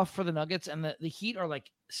layoff for the Nuggets and the Heat are like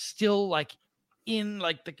still like in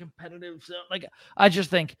like the competitive zone. Like I just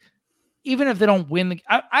think even if they don't win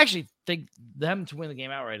I actually think them to win the game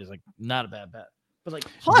outright is like not a bad bet. But like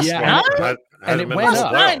plus 9, and it went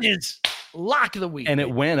up. 9 is lock of the week. And it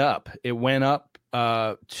went up. It went up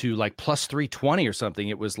to like plus 320 or something.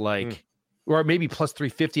 It was like, or maybe plus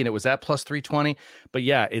 350, and it was at plus 320. But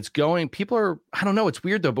yeah, it's going. People are, I don't know. It's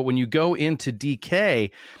weird though. But when you go into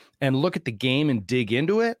DK and look at the game and dig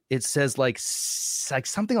into it, it says like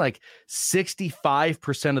something like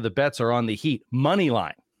 65% of the bets are on the Heat money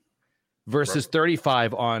line. Versus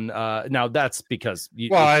 35 on now that's because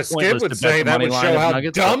as Skid would say that would show how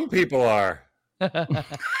dumb people are.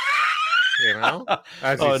 You know,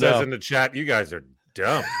 as he says in the chat, you guys are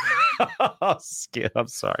dumb. Skid, I'm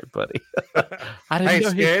sorry, buddy. Hey,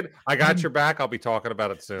 Skid, I got your back. I'll be talking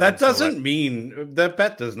about it soon. That doesn't mean that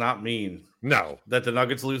bet does not mean that the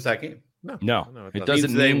Nuggets lose that game. No, it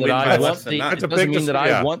doesn't mean that I want the. It doesn't mean that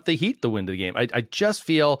I want the Heat to win the game. I just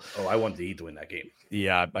feel. Oh, I want the Heat to win that game.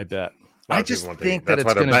 Yeah, I bet. I just think that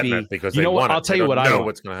it's going to be because you know what? I'll tell you what I know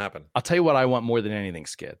what's going to happen. I'll tell you what I want more than anything,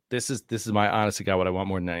 Skid. This is my honest to God what I want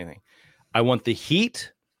more than anything. I want the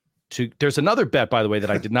Heat to. There's another bet, by the way, that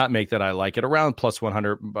I did not make that I like it around plus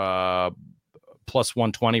 100, plus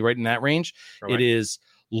 120, right in that range. Right. It is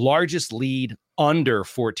largest lead under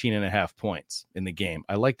 14.5 points in the game.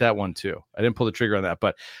 I like that one too. I didn't pull the trigger on that,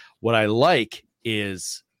 but what I like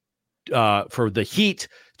is for the Heat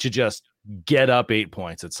to just get up 8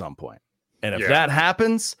 points at some point. And if that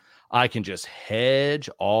happens, I can just hedge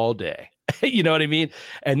all day. You know what I mean?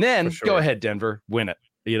 And then go ahead, Denver, win it.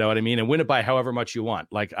 You know what I mean? And win it by however much you want.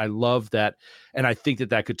 Like, I love that. And I think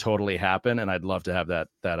that could totally happen. And I'd love to have that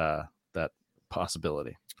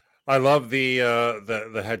possibility. I love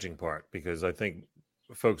the hedging part because I think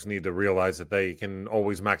folks need to realize that they can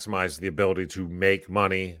always maximize the ability to make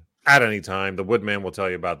money at any time. The Woodman will tell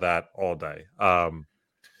you about that all day.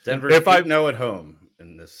 Denver, if I know at home.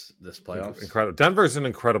 In this playoffs. Incredible. Denver's an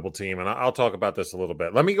incredible team, and I'll talk about this a little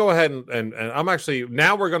bit. Let me go ahead and I'm actually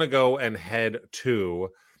now we're going to go and head to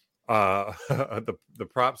the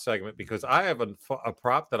prop segment because I have a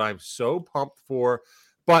prop that I'm so pumped for,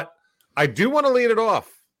 but I do want to lead it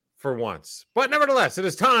off for once. But nevertheless, it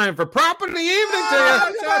is time for Prop of the Evening.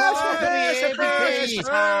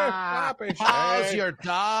 How's your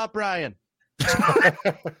job, Brian?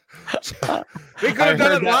 We could have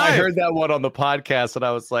done it live. I heard that one on the podcast, and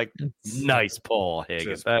I was like, "Nice pull,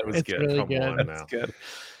 Higgins. That was good. Really Come good. on now. That's good."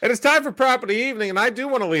 It is time for Prop of the Evening, and I do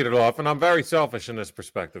want to lead it off, and I'm very selfish in this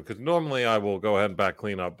perspective because normally I will go ahead and back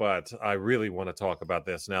clean up, but I really want to talk about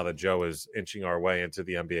this now that Joe is inching our way into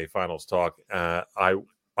the NBA Finals talk.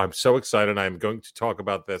 I'm so excited. I'm going to talk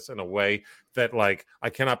about this in a way that, like, I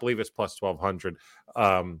cannot believe it's plus 1,200.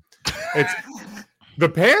 The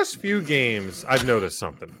past few games, I've noticed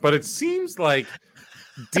something, but it seems like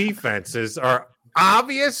defenses are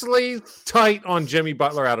obviously tight on Jimmy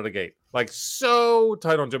Butler out of the gate, like so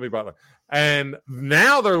tight on Jimmy Butler. And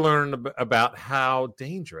now they're learning about how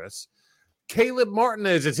dangerous Caleb Martin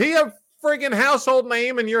is. Is he a friggin' household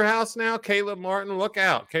name in your house now? Caleb Martin, look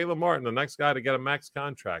out. Caleb Martin, the next guy to get a max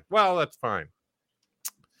contract. Well, that's fine.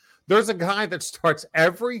 There's a guy that starts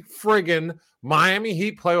every friggin' Miami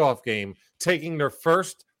Heat playoff game taking their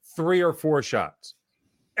first 3 or 4 shots.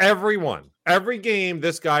 Every game,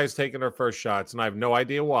 this guy is taking their first shots, and I have no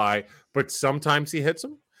idea why, but sometimes he hits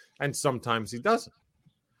them, and sometimes he doesn't.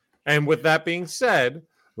 And with that being said,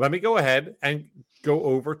 let me go ahead and go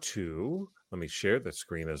over to, let me share the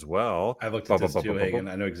screen as well. I looked at this too, Hagen.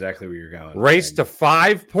 I know exactly where you're going. Race to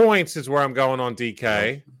 5 points is where I'm going on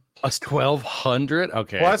DK. Plus 1,200?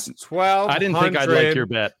 Okay. Plus 1,200. I didn't think I'd like your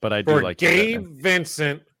bet, but I do like Gabe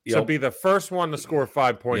Vincent to be the first one to score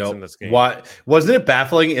 5 points in this game. Why wasn't it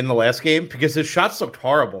baffling in the last game? Because his shots looked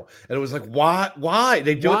horrible, and it was like, why?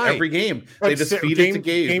 They do it every game. They just feed it to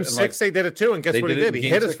Gabe. Game 6, they did it too, and guess what he did? He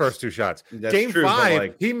hit his first 2 shots. Game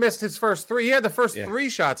 5, he missed his first 3. He had the first 3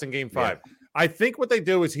 shots in Game 5. Yeah. I think what they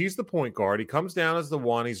do is he's the point guard. He comes down as the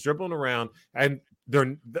one. He's dribbling around, and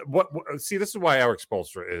see, this is why Eric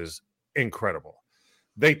Spoelstra is incredible.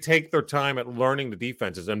 They take their time at learning the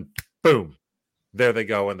defenses, and boom, there they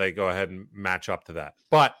go, and they go ahead and match up to that.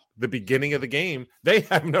 But the beginning of the game, they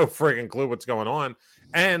have no friggin' clue what's going on,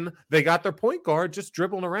 and they got their point guard just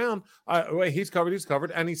dribbling around. He's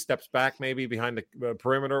covered, and he steps back maybe behind the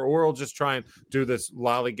perimeter, or he'll just try and do this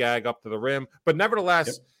lollygag up to the rim. But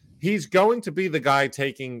nevertheless, he's going to be the guy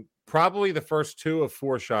taking probably the first 2 of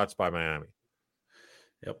 4 shots by Miami.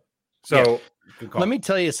 So let me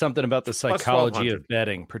tell you something about the psychology of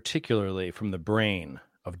betting, particularly from the brain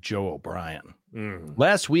of Joe O'Brien.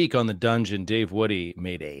 Last week on the Dungeon, Dave Woody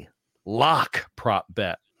made a lock prop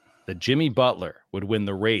bet that Jimmy Butler would win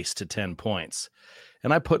the race to 10 points.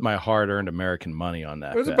 And I put my hard-earned American money on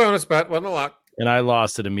that. It was a bonus bet, wasn't a lock. And I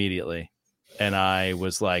lost it immediately. And I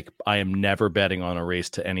was like, I am never betting on a race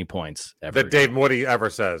to any points ever. That Dave Woody ever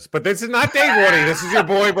says. But this is not Dave Woody. This is your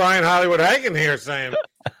boy, Brian Hollywood Hagen here saying.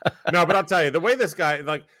 No, but I'll tell you, the way this guy,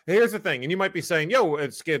 like, here's the thing. And you might be saying, yo,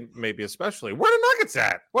 it's Skid, maybe especially. Where the Nuggets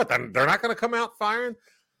at? What, they're not going to come out firing?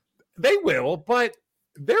 They will, but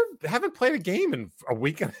they haven't played a game in a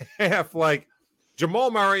week and a half. Like,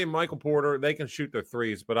 Jamal Murray and Michael Porter, they can shoot their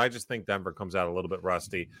threes, but I just think Denver comes out a little bit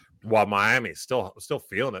rusty, while Miami's still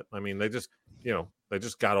feeling it. I mean, they just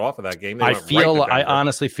got off of that game. I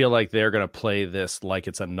honestly feel like they're going to play this like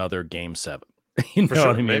it's another Game 7. You know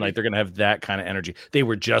what I mean? Maybe. Like they're going to have that kind of energy. They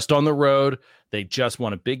were just on the road. They just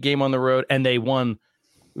won a big game on the road, and they won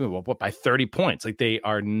by 30 points. Like they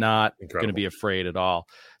are not going to be afraid at all.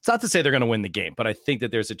 It's not to say they're going to win the game, but I think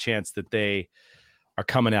that there's a chance that they are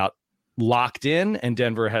coming out locked in, and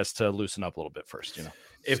Denver has to loosen up a little bit first. You know,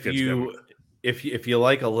 if you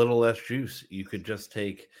like a little less juice, you could just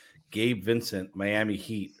take Gabe Vincent, Miami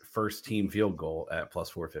Heat first team field goal at plus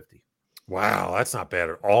 450. Wow, that's not bad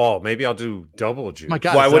at all. Maybe I'll do double juice. My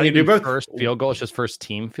God, why wouldn't you do both? First field goal? It's just first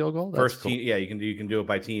team field goal. That's first team, cool. Yeah, you can do it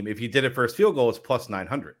by team. If you did it first field goal, it's plus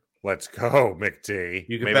 900. Let's go, McD.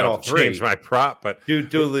 You can bet all 3. Change my prop, but do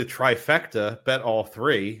the trifecta, bet all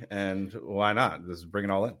 3, and why not? Just bring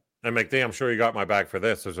it all in. And McD, I'm sure you got my back for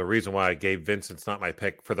this. There's a reason why I gave Vincent's not my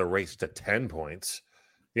pick for the race to 10 points.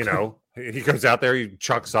 You know, he goes out there, he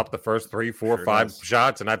chucks up the first 3, 4, 5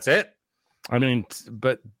 shots, and that's it. I mean,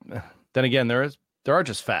 but then again, there are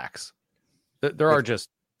just facts. There are just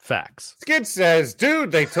facts. Skid says,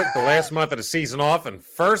 dude, they took the last month of the season off, and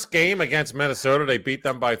first game against Minnesota, they beat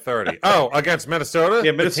them by 30. Oh, against Minnesota?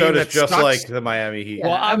 Yeah, Minnesota's just like the Miami Heat.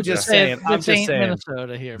 Well, I'm just saying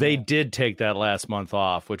Minnesota here. They did take that last month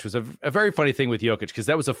off, which was a very funny thing with Jokic, because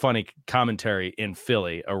that was a funny commentary in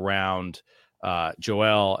Philly around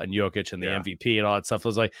Joel and Jokic and the MVP and all that stuff. It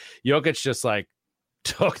was like Jokic just like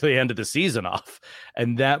took the end of the season off,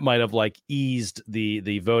 and that might have like eased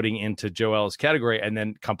the voting into Joel's category. And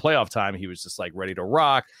then come playoff time, he was just like ready to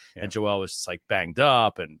rock, and Joel was just like banged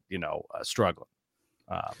up and struggling.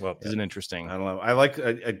 It's an interesting. I don't know. I like.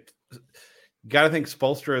 I got to think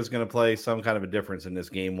Spoelstra is going to play some kind of a difference in this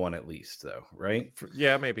game 1 at least, though, right?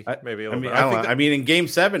 Yeah, maybe. A little bit. I don't know. I mean, in game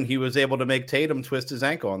 7, he was able to make Tatum twist his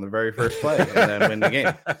ankle on the very first play and then win the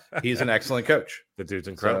game. He's an excellent coach. The dude's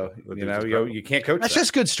incredible. So, you can't coach. That's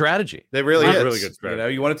just good strategy. It really is. Really good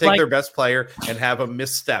strategy. You want to take their best player and have a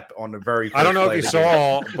misstep on the very first I don't know if you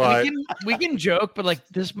saw, but we can joke, but like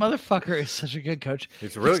this motherfucker is such a good coach.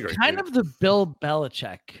 He's a really great kind of the Bill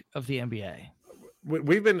Belichick of the NBA.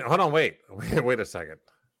 We've been hold on, wait a second.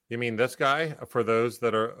 You mean this guy? For those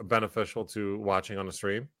that are beneficial to watching on the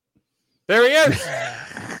stream, there he is.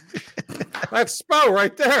 That's Spo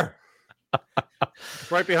right there,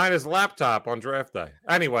 right behind his laptop on draft day.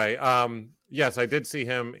 Anyway, yes, I did see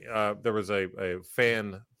him. There was a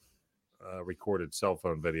fan recorded cell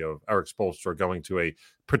phone video of Eric Spoelstra going to a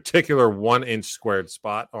particular 1-inch squared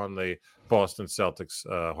spot on the Boston Celtics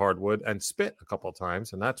hardwood and spit a couple of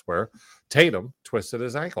times, and that's where Tatum twisted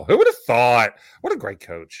his ankle. Who would have thought? What a great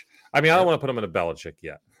coach. I mean, I don't want to put him in a Belichick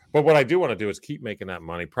yet, but what I do want to do is keep making that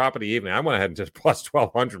money. Property evening, I went ahead and just plus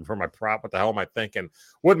 1,200 for my prop. What the hell am I thinking?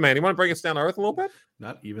 Woodman, you want to bring us down to earth a little bit?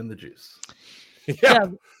 Not even the juice. Yeah.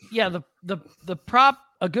 The prop,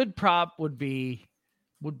 a good prop would be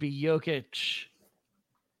Jokic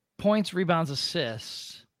points, rebounds,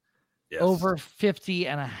 assists over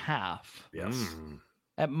 50.5. Yes.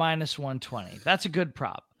 At minus 120. That's a good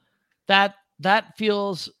prop. That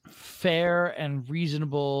feels fair and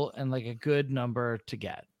reasonable and like a good number to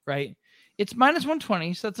get, right? It's minus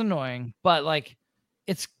 120, so that's annoying, but like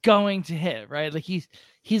it's going to hit, right? Like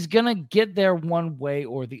he's gonna get there one way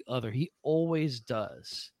or the other. He always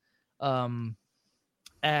does. And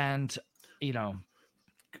you know,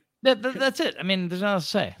 that's it. I mean, there's nothing else to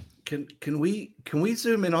say. Can we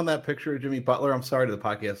zoom in on that picture of Jimmy Butler? I'm sorry to the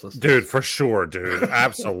podcast listeners. Dude, for sure, dude.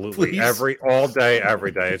 Absolutely. All day,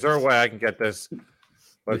 every day. Is there a way I can get this?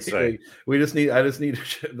 Let's see. I just need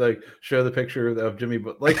to show the picture of Jimmy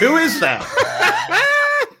Butler. Like, who is that?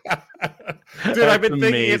 Dude, I've been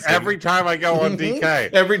thinking it every time I go on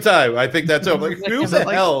DK. Every time. I think that's over. Like, who the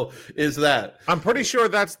hell is that? I'm pretty sure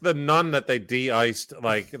that's the nun that they de-iced,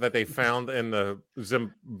 like that they found in the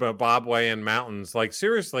Zimbabwean mountains. Like,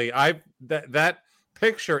 seriously, that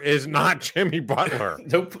picture is not Jimmy Butler.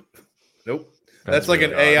 Nope. That's like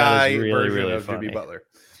an AI really, version really of funny. Jimmy Butler.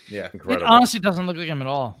 Yeah. Incredible. It honestly doesn't look like him at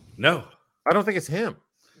all. No. I don't think it's him.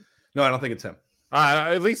 No, I don't think it's him.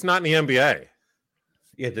 At least not in the NBA.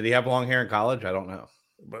 Yeah, did he have long hair in college? I don't know.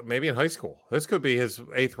 But maybe in high school. This could be his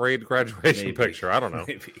 8th grade graduation picture. I don't know.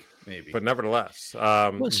 Maybe. But nevertheless.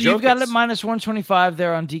 So you've got it at minus 125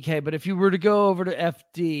 there on DK, but if you were to go over to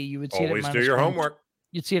FD, you would see always it at do your homework.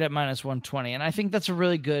 You'd see it at minus 120. And I think that's a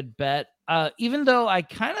really good bet. Even though I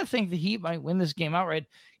kind of think the Heat might win this game outright,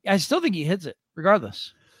 I still think he hits it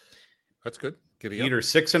regardless. That's good. Heat are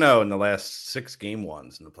 6-0 in the last 6 game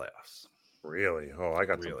ones in the playoffs. Really? Oh, I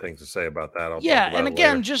got some things to say about that. And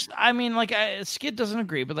again, Skid doesn't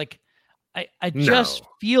agree, but like, I just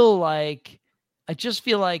feel like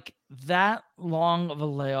that long of a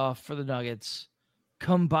layoff for the Nuggets,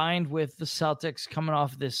 combined with the Celtics coming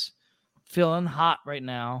off this feeling hot right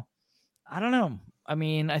now. I don't know. I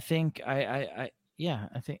mean, I think I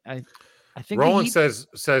think Roland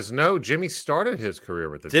says no. Jimmy started his career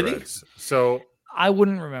with the Dreads. So I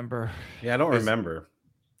wouldn't remember. Yeah, I don't remember.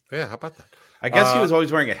 Yeah, how about that? I guess he was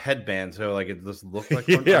always wearing a headband, so like it just looked like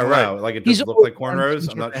right. It just looked like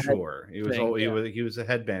cornrows. I'm not sure. He was a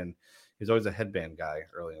headband. He was always a headband guy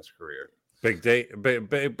early in his career. Big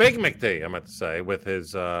McD, I meant to say, with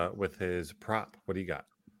his prop. What do you got?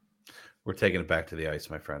 We're taking it back to the ice,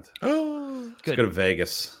 my friend. Oh, let's go to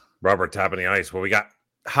Vegas. Robert tapping the ice. What we got?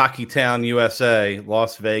 Hockey Town, USA,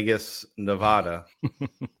 Las Vegas, Nevada.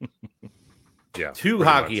 Yeah, 2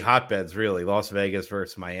 hockey hotbeds, really. Las Vegas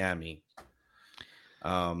versus Miami.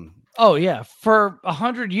 For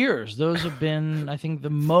 100 years, those have been, I think, the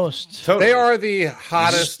most. Totally. They are the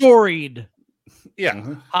hottest, storied,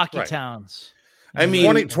 hockey I towns.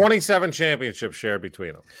 mean, 27 championships shared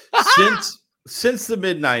between them since the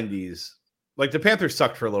mid '90s. Like the Panthers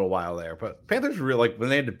sucked for a little while there, but Panthers were like when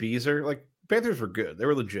they had the Beezer, like Panthers were good. They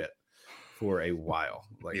were legit for a while.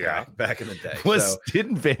 Back in the day.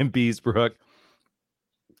 Didn't Van Beesbrook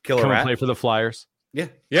Killer come Rat play for the Flyers? Yeah.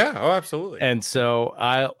 Oh, absolutely. And so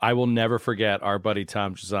I will never forget our buddy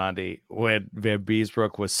Tom Gisandi when Van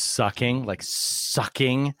Beesbrook was sucking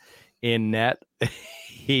in net.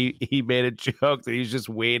 He made a joke that he's just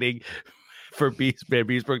waiting for Van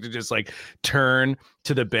Beesbrook to just like turn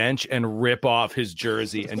to the bench and rip off his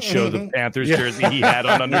jersey and show the Panthers jersey he had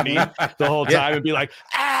on underneath the whole time and be like,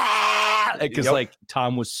 because like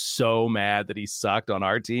Tom was so mad that he sucked on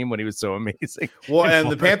our team when he was so amazing. Well,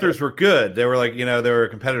 and the Panthers were good. They were like, they were a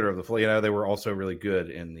competitor of the, they were also really good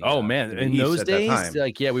in the. Oh man, in those days,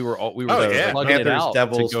 like we we were were plugging Panthers, it out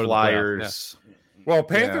Devils, to go to Flyers. Well,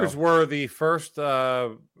 Panthers were the first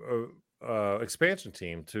expansion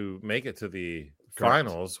team to make it to the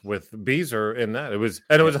finals with Beezer in that. It was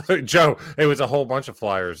Joe. It was a whole bunch of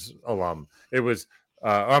Flyers alum. It was.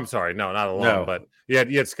 I'm sorry, not alum, but you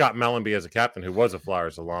had Scott Mellenby as a captain who was a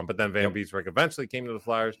Flyers alum. But then Van Beesbrook eventually came to the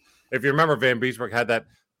Flyers. If you remember, Van Beesbrook had that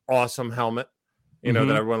awesome helmet you know,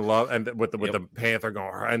 that everyone loved, and with the Panther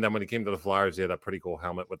going, and then when he came to the Flyers, he had that pretty cool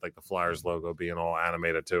helmet with like the Flyers logo being all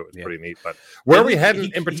animated too. It was pretty neat. But where we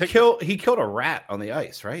heading in particular? He killed a rat on the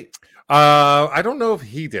ice, right? I don't know if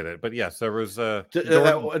he did it, but yes, there was isn't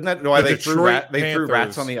that why they threw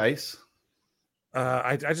rats on the ice?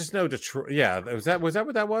 I just know Detroit. Yeah, was that what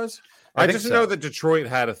that was? I just know that Detroit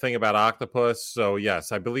had a thing about octopus. So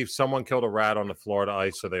yes, I believe someone killed a rat on the Florida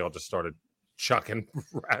ice, so they all just started chucking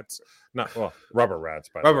rats. Rubber rats.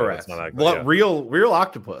 Rubber rats. Real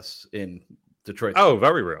octopus in Detroit. Oh,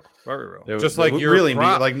 very real, very real. Just like you're really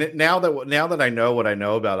neat. Like now that I know what I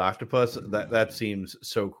know about octopus, that seems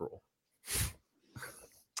so cruel.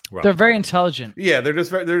 Well, they're very intelligent. Yeah, they're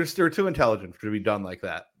too intelligent to be done like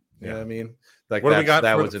that. You know what I mean? Like what do we got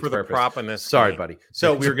that for, was its for the purpose. prop in this? Sorry, game? buddy.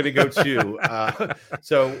 So we're going to go to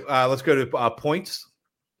let's go to points.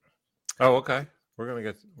 Oh, okay. We're gonna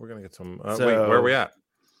get some. Wait, where are we at?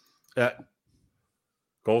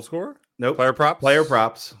 Goal scorer? Nope. Player props. Player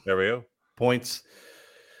props. There we go. Points.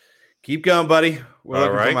 Keep going, buddy. We're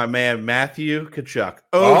looking for my man Matthew Tkachuk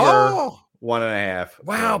over 1.5.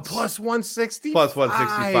 Wow, points. plus 160. Plus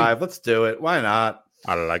 165. Let's do it. Why not?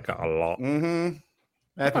 I like it a lot. Mm-hmm.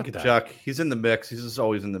 Matthew Tkachuk. He's in the mix. He's just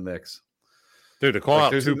always in the mix. Dude, to call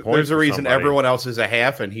out 2 points. There's a reason everyone else is a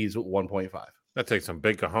half and he's 1.5. That takes some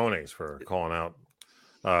big cojones for calling out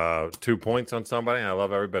 2 points on somebody. I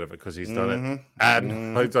love every bit of it because he's done it.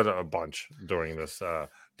 And he's done it a bunch during this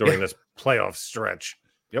this playoff stretch.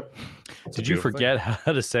 Yep. Did you forget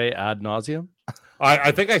how to say ad nauseum?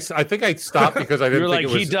 I think I stopped because I didn't. You're think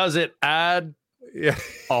like, he does it a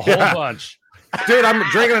whole bunch. Dude, I'm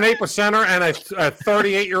drinking an 8%er and a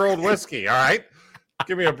 38-year-old whiskey. All right,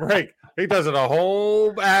 give me a break. He does it a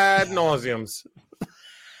whole ad nauseums.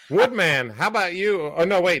 Woodman, how about you? Oh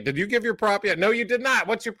no, wait, did you give your prop yet? No, you did not.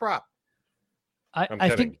 What's your prop? I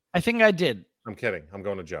think I did. I'm kidding. I'm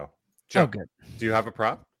going to Joe. Joe, good. Do you have a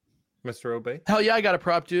prop, Mr. OB? Hell yeah, I got a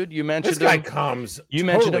prop, dude. You mentioned this guy comes. You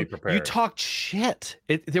totally mentioned him. Prepared. You talked shit.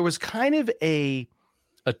 There was kind of a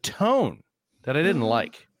tone that I didn't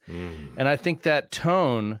like, and I think that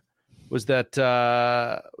tone was that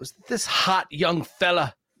was this hot young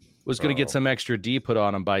fella was going to get some extra D put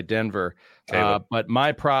on him by Denver. But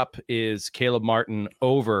my prop is Caleb Martin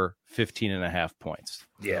over 15.5 points.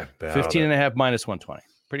 Yeah. 15.5 minus 120.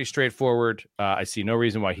 Pretty straightforward. I see no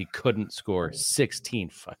reason why he couldn't score 16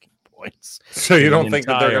 fucking points. So you don't think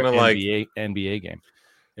that they're going to like NBA game?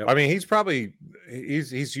 Yep. I mean, he's probably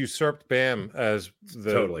he's usurped Bam as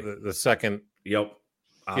the second. Yep.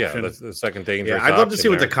 Option. Yeah, the second dangerous. Yeah, I'd love to see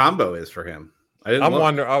what the combo is for him. I'm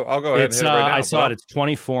wondering. I'll go ahead and hit it right now. I saw it. It's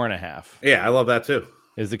 24.5. Yeah, I love that too.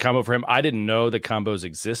 Is the combo for him? I didn't know the combos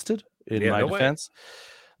existed in my defense.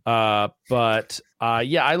 But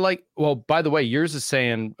I like. Well, by the way, yours is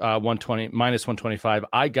saying 120 minus 125.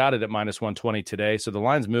 I got it at minus 120 today, so the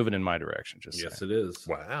line's moving in my direction. Yes, it is.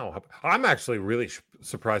 Wow, I'm actually really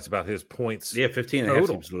surprised about his points. Yeah, 15.5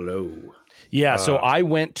 seems low. Yeah, so I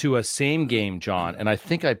went to a same game, John, and I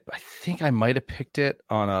think I might have picked it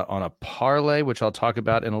on a parlay, which I'll talk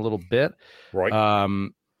about in a little bit.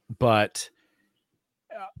 Right. But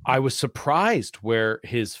I was surprised where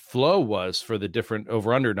his flow was for the different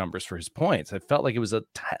over/under numbers for his points. I felt like it was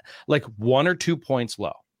like 1 or 2 points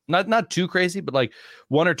low. Not too crazy, but like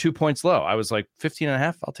 1 or 2 points low. I was like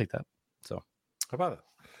 15.5. I'll take that. So how about it?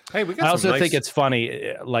 Hey, we got. I also think it's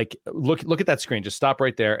funny. Like look at that screen. Just stop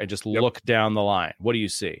right there and just look down the line. What do you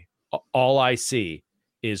see? All I see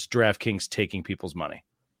is DraftKings taking people's money.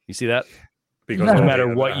 You see that? Because no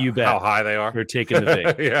matter what you bet, how high they are, they're taking the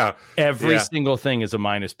vig. Yeah, every single thing is a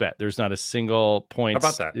minus bet. There's not a single point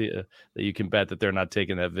that you can bet that they're not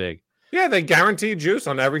taking that vig. Yeah, they guarantee juice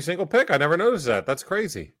on every single pick. I never noticed that. That's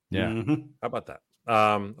crazy. Yeah. How about that?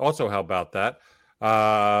 Also, how about that?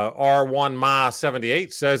 R1 Ma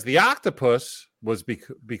 78 says the octopus was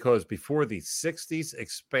because before the 60s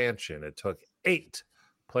expansion, it took 8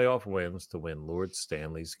 playoff wins to win Lord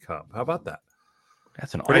Stanley's Cup. How about that?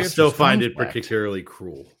 That's an. I still find it particularly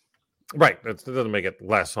cruel. Right. It doesn't make it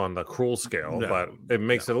less on the cruel scale, but it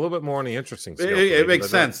makes it a little bit more on the interesting scale. It makes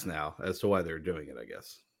sense now as to why they're doing it, I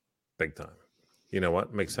guess. Big time. You know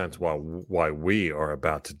what? Makes sense why we are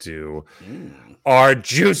about to do our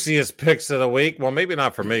juiciest picks of the week. Well, maybe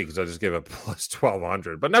not for me because I just gave it plus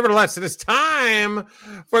 1,200. But nevertheless, it is time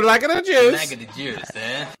for Like It a Juice. Like it a juice,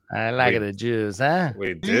 huh? I like it a juice, huh?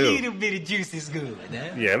 We do. A little bit of juice is good,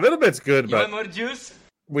 huh? Yeah, a little bit's good, You but want more juice?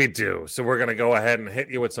 we do. So we're going to go ahead and hit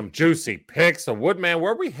you with some juicy picks. So, Woodman,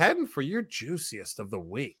 where are we heading for your juiciest of the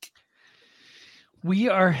week? We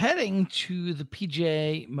are heading to the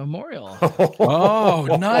PGA Memorial. Oh,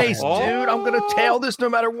 nice, dude. I'm going to tail this no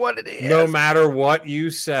matter what it is. No matter what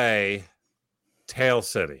you say, Tail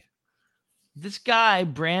City. This guy,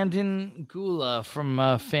 Brandon Gula from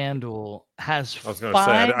FanDuel, has I was going to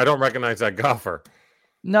say, I don't recognize that golfer.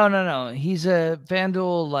 No. He's a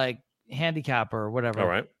FanDuel like handicapper or whatever. All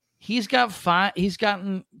right. He's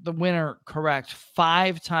gotten the winner correct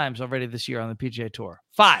 5 times already this year on the PGA Tour.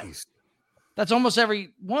 5. That's almost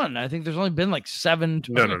every one. I think there's only been like 7.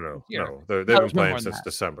 No. They've been playing since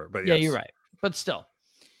December. But yeah, yes. you're right. But still,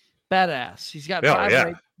 badass. He's got 5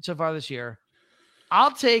 right so far this year.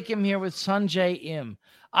 I'll take him here with Sungjae Im.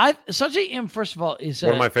 Sungjae Im, first of all, is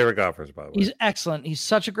one of my favorite golfers, by the way. He's excellent. He's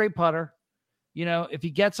such a great putter. You know, if he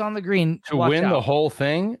gets on the green to win the whole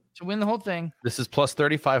thing, this is plus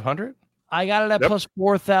 3,500. I got it at plus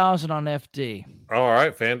 4,000 on FD. All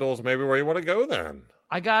right, FanDuel's maybe where you want to go then.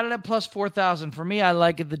 I got it at plus 4,000. For me, I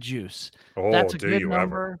like it the juice. That's a good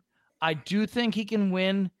number. I do think he can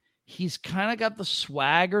win. He's kind of got the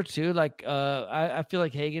swagger too. Like I feel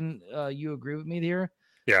like Hagen, you agree with me here?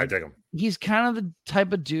 Yeah, I dig him. He's kind of the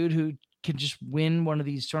type of dude who can just win one of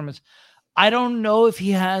these tournaments. I don't know if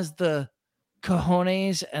he has the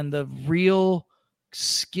cojones and the real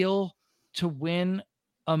skill to win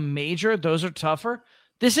a major. Those are tougher.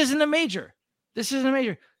 This isn't a major.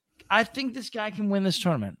 I think this guy can win this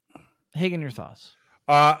tournament. Hagen, your thoughts?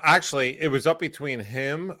 Actually, it was up between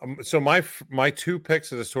him. So my 2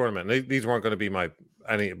 picks of this tournament. These weren't going to be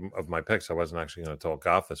any of my picks. I wasn't actually going to talk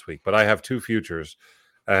golf this week, but I have 2 futures,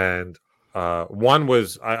 and one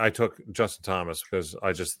was I took Justin Thomas because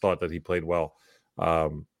I just thought that he played well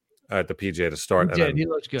at the PGA to start. He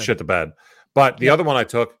looks good. Shit the bed. But the other one I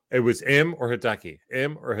took, it was Im or Hideki.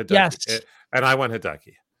 Yes. And I went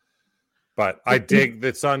Hideki. But I dig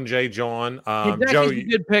that Sungjae John. Joe, a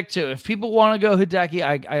good pick too. If people want to go Hideki,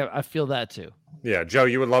 I feel that too. Yeah, Joe,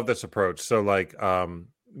 you would love this approach. So like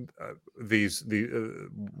this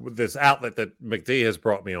outlet that McD has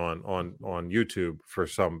brought me on YouTube for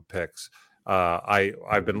some picks.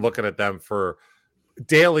 I've been looking at them for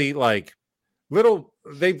daily like little.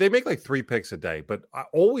 They make like 3 picks a day, but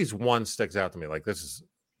always one sticks out to me. Like this is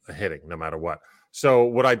a hitting no matter what. So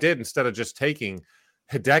what I did instead of just taking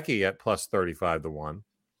Hideki at plus 35 to 1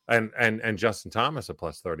 and Justin Thomas at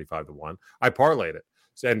plus 35 to 1, I parlayed it.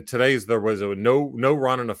 And there was a no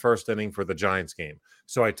run in the first inning for the Giants game.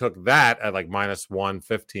 So I took that at like minus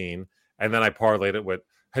 115, and then I parlayed it with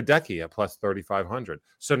Hideki at plus 3,500.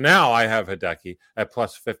 So now I have Hideki at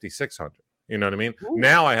plus 5,600. You know what I mean? Ooh.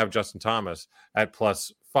 Now I have Justin Thomas at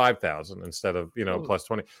plus 5,000 instead of, plus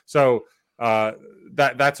 20. So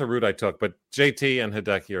that's a route I took. But JT and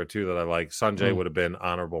Hideki are 2 that I like. Sungjae would have been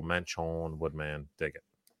honorable mention. Woodman, dig it.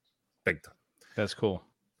 Big time. That's cool.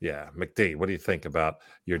 Yeah. McD, what do you think about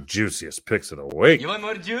your juiciest picks of the week? You want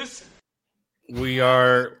more juice?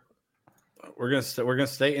 We're gonna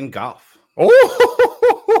stay in golf.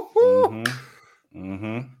 Oh.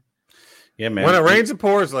 Yeah, man. When it rains, it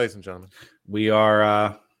pours, ladies and gentlemen. We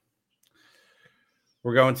are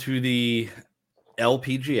we're going to the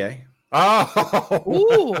LPGA.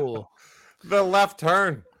 Oh, the left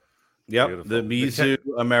turn. Yep, beautiful. The Mizuho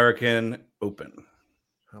American Open.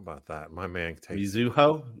 How about that? My man takes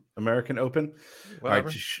Mizuho American Open. All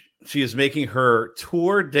right, she is making her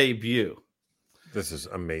tour debut. This is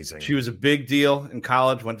amazing. She was a big deal in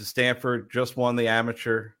college, went to Stanford, just won the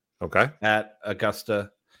amateur. Okay. At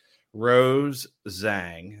Augusta. Rose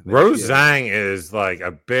Zhang. Rose Zhang is like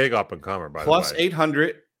a big up and comer, by plus the way.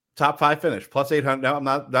 800, top 5 finish. Plus 800. No, I'm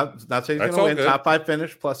not saying she's going to win. Top 5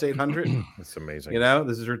 finish, plus 800. That's amazing.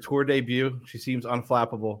 This is her tour debut. She seems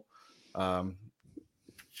unflappable.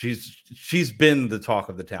 She's been the talk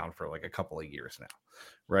of the town for like a couple of years now,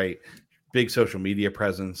 right? Big social media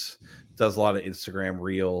presence, does a lot of Instagram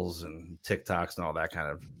reels and TikToks and all that kind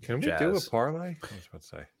of Can we jazz. do a parlay? I was about to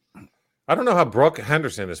say. I don't know how Brooke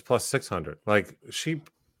Henderson is plus 600. Like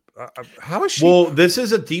how is she? Well, this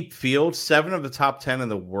is a deep field. 7 of the top 10 in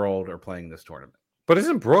the world are playing this tournament. But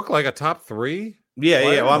isn't Brooke like a top 3?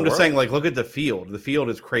 Yeah. Well, I'm just saying, like, look at the field. The field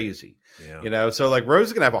is crazy. Yeah. So like Rose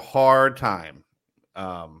is gonna have a hard time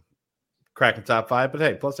cracking top 5. But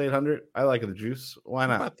hey, plus 800. I like the juice. Why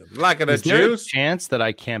not? Like the juice. There a chance that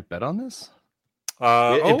I can't bet on this?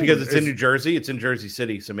 Because it's in New Jersey. It's in Jersey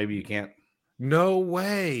City, so maybe you can't. No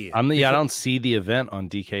way. I don't see the event on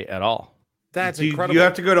DK at all. That's incredible. You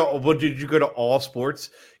have to go to. Well, did you go to All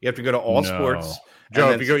Sports? You have to go to All Sports.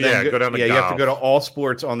 Joe, if you go, go down to golf. You have to go to All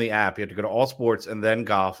Sports on the app. You have to go to All Sports and then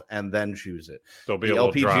golf and then choose it. There'll be the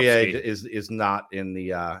a LPGA is not in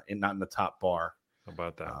the not in the top bar. How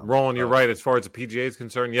about that? Roland, you're right. As far as the PGA is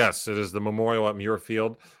concerned, yes, it is the Memorial at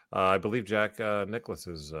Muirfield. I believe Jack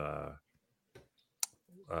Nicklaus's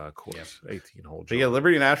course, 18-hole. But yeah,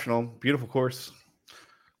 Liberty National, beautiful course.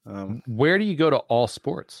 Where do you go to all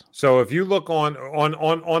sports? So if you look on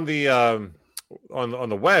the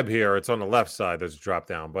web here, it's on the left side. There's a drop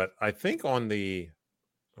down, but I think on the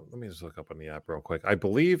let me just look up on the app real quick. I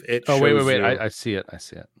believe it. Oh, shows wait! you, I see it.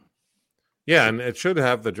 Yeah, and it should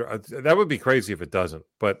have the. That would be crazy if it doesn't,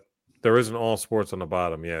 but there isn't all sports on the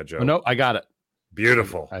bottom. Yeah, Joe. Oh, no, I got it.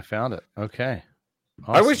 Beautiful. I found it. Okay.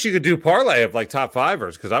 Awesome. I wish you could do parlay of like top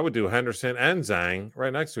fivers because I would do Henderson and Zhang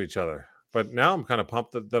right next to each other. But now I'm kind of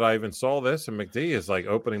pumped that I even saw this, and McD is like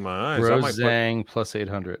opening my eyes. Rose Zhang plus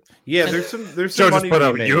 800. Yeah, there's some Joe money just put to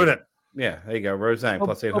a be made. unit. Yeah, there you go. Rose Zhang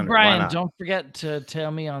plus 800. Brian, don't forget to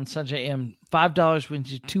tell me on Sunday AM $5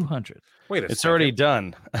 wins you 200. Wait a It's second. already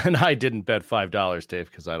done. And I didn't bet $5,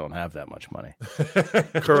 Dave, because I don't have that much money.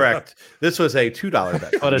 Correct. This was a $2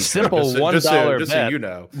 bet. But a simple $1 just so bet you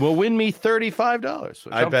know, will win me $35.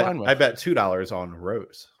 Which I I'm fine with. bet $2 on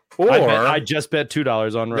Rose. Or I just bet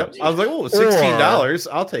 $2 on Rose. Yep. I was like, oh, $16.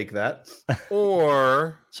 I'll take that.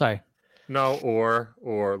 or Sorry. no, or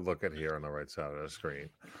look at here on the right side of the screen.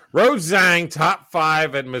 Rose Zhang top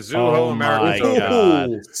 5 at Mizuho Oh American my Open. God.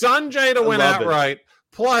 Sanjay to win love it. outright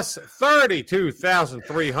plus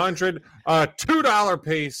 32,300. A $2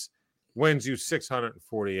 piece wins you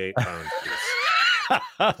 648 pounds.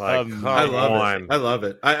 Like, come I love on. it. I love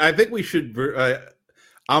it. I think we should.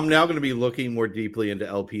 I'm now going to be looking more deeply into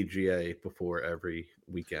LPGA before every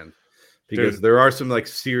weekend because there are some like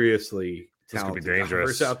seriously This could be talented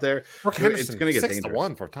dangerous. golfers out there. Brooke It's Henderson, going to get 6 to dangerous.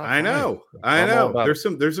 1 for top I know. 5. I I'm all know. about There's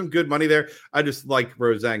some good money there. I just like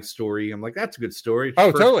Rose Zhang's story. I'm like, that's a good story.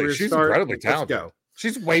 Oh, First totally. career She's start. incredibly Let's talented. go.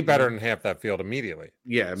 She's way better than half that field immediately.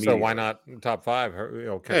 Yeah. So why not top 5?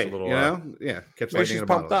 Her, catch Hey, a little. catch Maybe lightning she's in a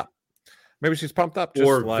pumped bottle. up. Maybe she's pumped up, just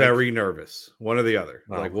Or like, very nervous. One or the other.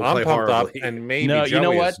 No, Like we'll I'm play pumped up, horribly. and maybe No, you know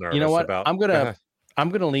Joey what? is You know nervous what? about- I'm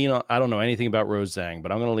gonna lean on. I don't know anything about Rose Zhang,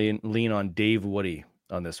 but I'm gonna lean on Dave Woody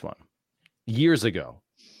on this one. Years ago,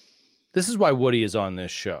 this is why Woody is on this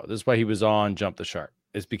show. This is why he was on Jump the Shark.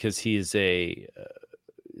 Is because he is a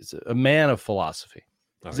man of philosophy.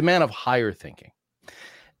 He's a man of higher thinking.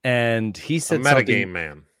 And he a said metagame something.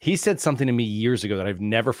 man. He said something to me years ago that I've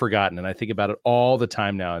never forgotten, and I think about it all the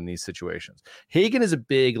time now in these situations. Hagen is a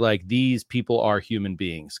big, like, these people are human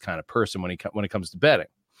beings kind of person when it comes to betting.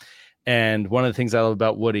 And one of the things I love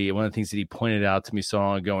about Woody, one of the things that he pointed out to me so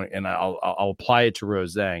long ago, and I'll apply it to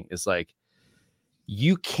Rose Zhang, is like,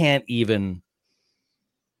 you can't even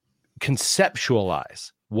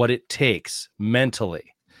conceptualize what it takes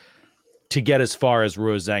mentally to get as far as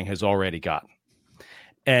Rose Zhang has already gotten.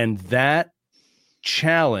 And that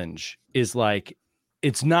challenge is like,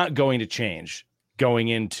 it's not going to change going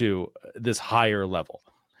into this higher level.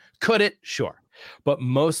 Could it? Sure. But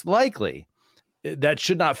most likely that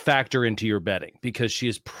should not factor into your betting because she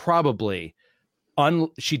is probably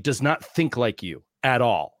she does not think like you at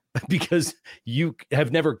all because you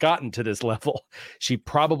have never gotten to this level. She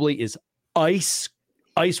probably is ice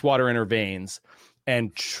water in her veins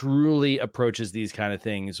and truly approaches these kind of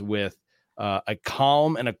things with a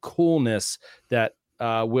calm and a coolness that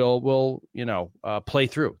will play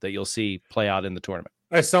through, that you'll see play out in the tournament.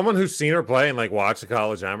 As someone who's seen her play and like watched the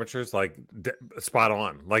college amateurs, like spot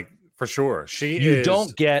on, like for sure, you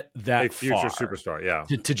don't get that a future far superstar, yeah,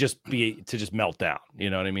 to just melt down. You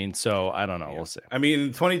know what I mean? So I don't know. Yeah. We'll see. I mean, in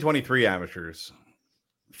 2023 amateurs,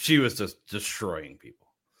 she was just destroying people.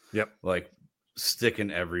 Yep, like sticking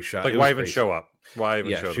every shot. Like, why even show up? Why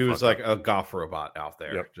even show? She was like a golf robot out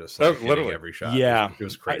there, yep. just like literally every shot. Yeah, it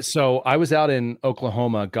was crazy. So I was out in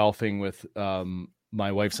Oklahoma golfing with my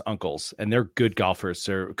wife's uncles, and they're good golfers.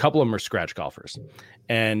 A couple of them are scratch golfers,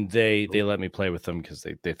 and they let me play with them because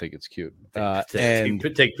they think it's cute. And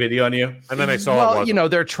take video on you, and then I saw. Well,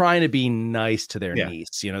 they're trying to be nice to their niece,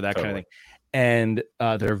 that kind of thing. And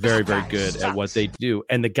they're very, very good at what they do.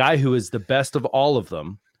 And the guy who is the best of all of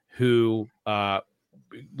them, who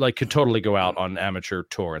could totally go out on amateur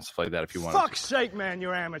tour and stuff like that if you want. Fuck's sake, man,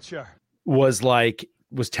 you're amateur. Was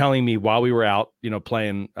telling me while we were out,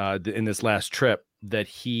 playing in this last trip, that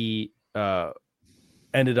he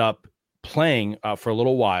ended up playing for a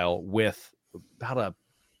little while with about a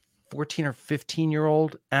 14 or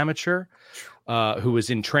 15-year-old amateur who was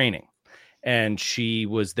in training. And she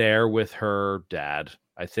was there with her dad,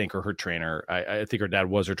 I think, or her trainer. I think her dad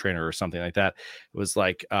was her trainer or something like that. It was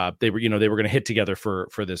like they were going to hit together for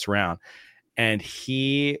this round. And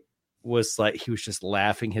he was just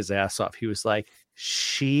laughing his ass off. He was like,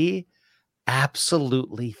 she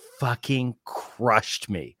absolutely fucking crushed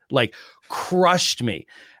me. Like crushed me.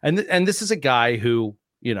 And this is a guy who,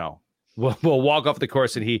 you know, will walk off the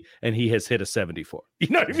course and he has hit a 74. You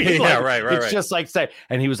know what I mean? Yeah, like, right. It's just like say,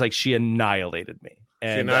 and he was like, she annihilated me.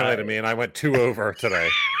 And, she annihilated me, and I went 2 over today.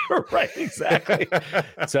 Right, exactly.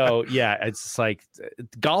 So yeah, it's like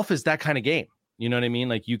golf is that kind of game. You know what I mean?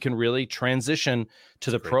 Like you can really transition to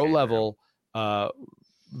the pro level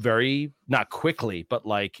very not quickly, but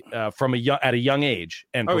like from at a young age.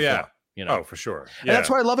 And perform, you know, for sure. Yeah, and that's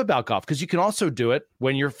what I love about golf, because you can also do it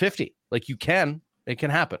when you're 50. Like it can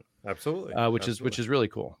happen. Absolutely. Which is really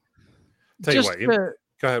cool. Tell you what,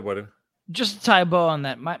 go ahead, Woody. Just to tie a bow on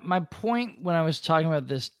that, my point when I was talking about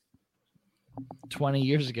this 20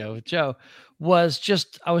 years ago with Joe was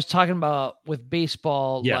just I was talking about with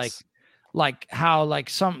baseball, like how like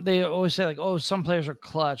they always say like, oh, some players are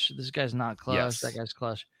clutch. This guy's not clutch. That guy's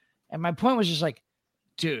clutch. And my point was just like,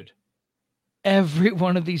 dude, every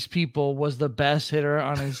one of these people was the best hitter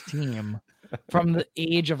on his team from the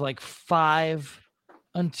age of like 5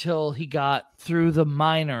 until he got through the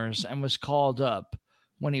minors and was called up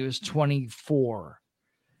when he was 24.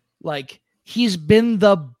 Like he's been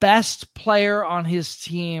the best player on his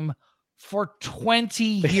team for 20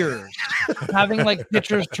 years, having like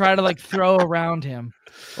pitchers try to like throw around him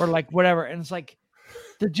or like whatever. And it's like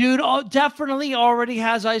the dude definitely already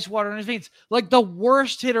has ice water in his veins. Like the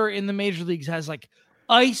worst hitter in the major leagues has like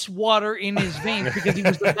ice water in his veins because he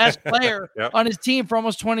was the best player on his team for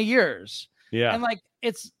almost 20 years. Yeah. And like,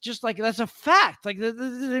 it's just like, that's a fact. Like, this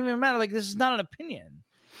doesn't even matter. Like, this is not an opinion.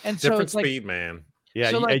 And so different it's like, speed, man. Yeah.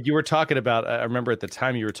 So you were talking about, I remember at the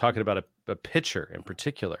time you were talking about a pitcher in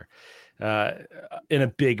particular, in a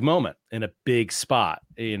big moment, in a big spot,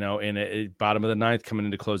 you know, in a bottom of the ninth coming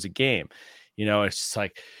in to close a game. You know, it's just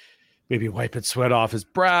like maybe wiping sweat off his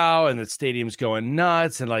brow and the stadium's going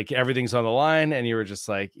nuts and like everything's on the line. And you were just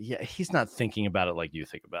like, yeah, he's not thinking about it like you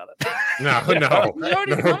think about it. No. He's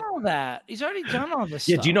already done all that. He's already done all this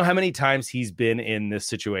stuff. Do you know how many times he's been in this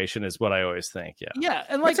situation is what I always think. Yeah. Yeah.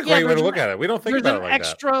 And like, that's a great way to look at it. We don't think about it like that. There's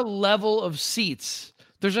an extra level of seats.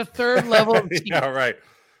 There's a third level of seats. Yeah, right.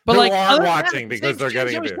 But who like, are watching because they're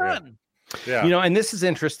getting a bit. Yeah. You know, and this is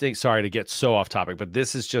interesting. Sorry to get so off topic, but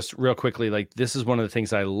this is just real quickly. Like, this is one of the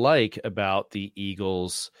things I like about the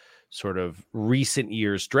Eagles' sort of recent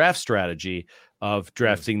years draft strategy of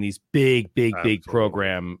drafting these big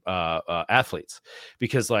program athletes,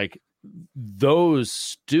 because like those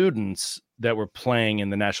students that were playing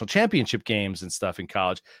in the national championship games and stuff in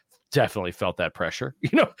college definitely felt that pressure.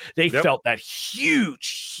 You know, they felt that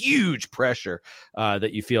huge pressure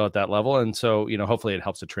that you feel at that level. And so, you know, hopefully it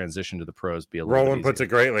helps the transition to the pros be a little Roland puts it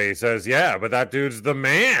greatly. He says, yeah, but that dude's the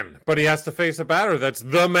man, but he has to face a batter that's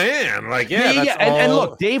the man. Like, that's all... and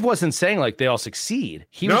look, Dave wasn't saying like they all succeed.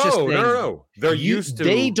 He was just saying, no. They're used to.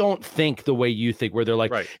 They don't think the way you think, where they're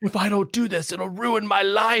like, if I don't do this, it'll ruin my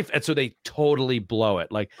life. And so they totally blow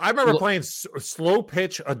it. Like, I remember playing slow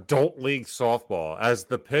pitch adult league softball as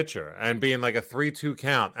the pitcher and being like a 3-2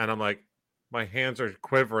 count. And I'm like, my hands are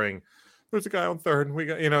quivering. There's a guy on third and we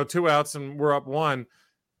got, 2 outs and we're up 1.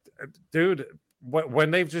 Dude,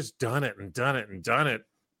 when they've just done it,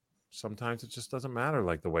 sometimes it just doesn't matter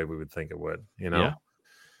like the way we would think it would, Yeah.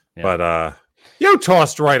 But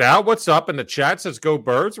tossed right out. What's up in the chat? Says go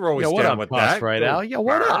Birds. We're always down with that. Right out. Yeah,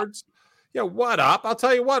 what up? Yeah, what up? I'll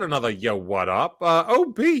tell you what. Another what up?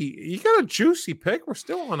 OB, you got a juicy pick. We're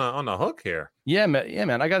still on the hook here. Yeah,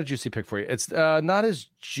 man. I got a juicy pick for you. It's not as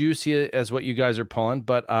juicy as what you guys are pulling,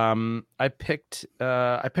 but I picked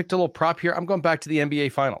a little prop here. I'm going back to the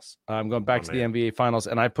NBA Finals. The NBA Finals,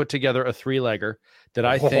 and I put together a 3-legger that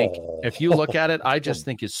I think, if you look at it, I just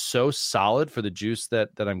think is so solid for the juice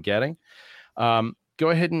that I'm getting. Go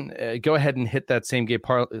ahead and hit that same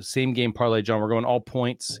game parlay, John. We're going all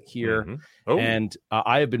points here, and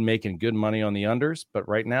I have been making good money on the unders, but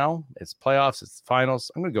right now it's playoffs, it's the finals.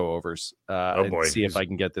 I'm going to go overs and see if I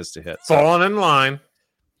can get this to hit. Falling in line.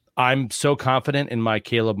 I'm so confident in my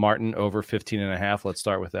Caleb Martin over 15.5. Let's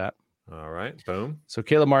start with that. All right, boom. So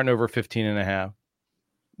Caleb Martin over 15.5.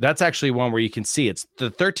 That's actually one where you can see it's the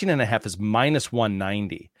 13.5 is minus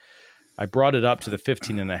 190. I brought it up to the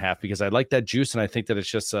 15.5 because I like that juice, and I think that it's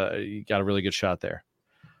just you got a really good shot there.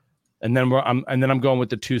 And then I'm going with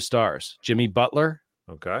the 2 stars. Jimmy Butler,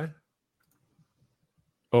 okay,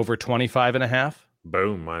 over 25.5.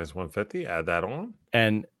 Boom, minus 150. Add that on.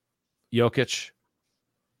 And Jokic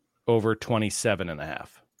over 27.5.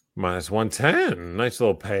 Minus 110. Nice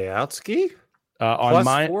little payout ski. On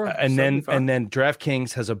mine, and then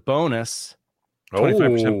DraftKings has a bonus.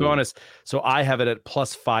 25% bonus. So I have it at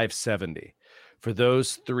plus 570 for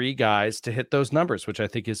those 3 guys to hit those numbers, which I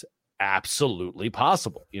think is absolutely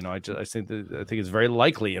possible. I think it's very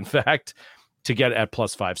likely, in fact, to get at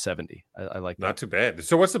plus 570. I like that. Not too bad.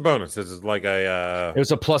 So what's the bonus? This is like a. It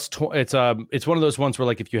was a plus. It's one of those ones where,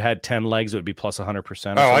 like, if you had 10 legs, it would be plus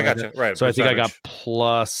 100%. Oh, I got you. Right. So I think I got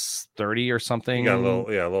plus 30 or something. You got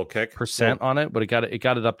a little kick percent on it, but it got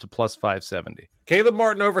it up to plus 570. Caleb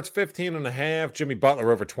Martin over 15.5. Jimmy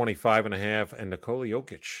Butler over 25.5, and Nikola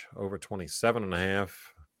Jokic over 27.5.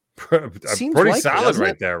 Seems pretty likely, solid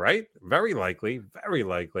right there, right? Very likely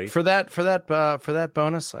for that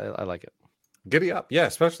bonus. I like it. Giddy up, yeah,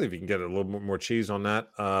 especially if you can get a little bit more cheese on that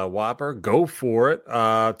Whopper. Go for it.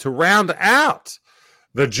 To round out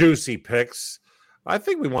the juicy picks, I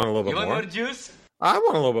think we want a little bit more. You want more juice? I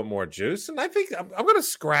want a little bit more juice, and I think I'm going to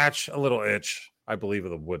scratch a little itch, I believe,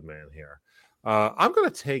 of the Woodman here. I'm going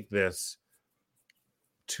to take this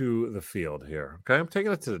to the field here. Okay, I'm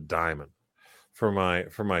taking it to the diamond for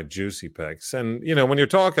my juicy picks. And when you're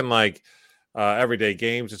talking like everyday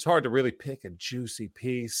games, it's hard to really pick a juicy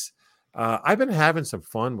piece. I've been having some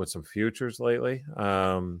fun with some futures lately.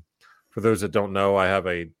 For those that don't know, I have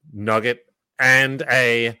a Nugget and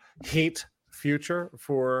a Heat future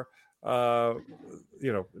for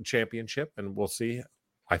championship, and we'll see.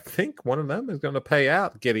 I think one of them is going to pay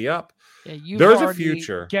out. Giddy up. Yeah, there's a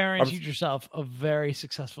future. Guaranteed yourself a very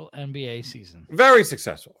successful NBA season. Very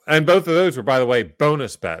successful. And both of those were, by the way,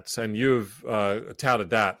 bonus bets. And you've touted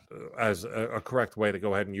that as a correct way to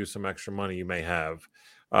go ahead and use some extra money you may have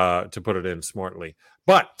to put it in smartly.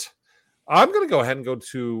 But I'm going to go ahead and go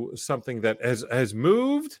to something that has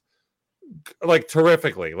moved like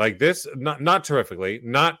terrifically. Like this, not terrifically,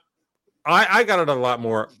 not. I got it a lot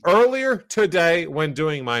more earlier today when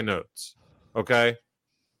doing my notes. Okay.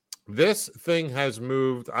 This thing has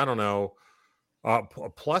moved, I don't know,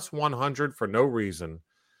 plus 100 for no reason.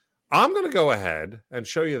 I'm going to go ahead and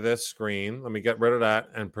show you this screen. Let me get rid of that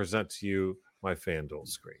and present to you my FanDuel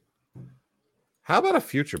screen. How about a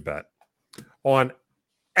future bet on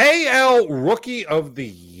AL Rookie of the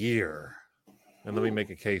Year? And let me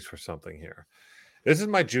make a case for something here. This is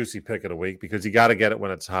my juicy pick of the week because you got to get it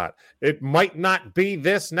when it's hot. It might not be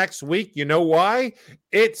this next week. You know why?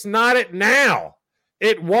 It's not it now.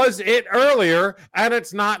 It was it earlier, and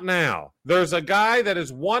it's not now. There's a guy that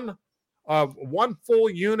is one full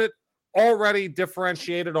unit already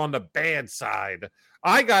differentiated on the bad side.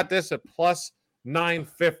 I got this at plus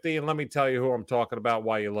 950, and let me tell you who I'm talking about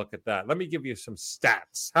while you look at that. Let me give you some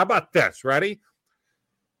stats. How about this? Ready?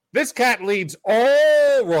 This cat leads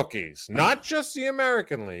all rookies, not just the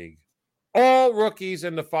American League, all rookies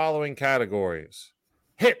in the following categories: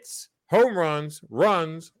 hits, home runs,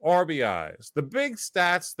 runs, RBIs, the big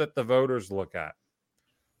stats that the voters look at.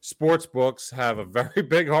 Sports books have a very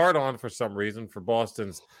big hard-on for some reason for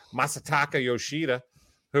Boston's Masataka Yoshida,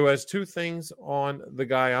 who has two things on the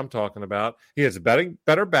guy I'm talking about. He has a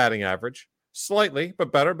better batting average, slightly,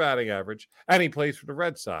 but better batting average, and he plays for the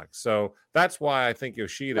Red Sox. So that's why I think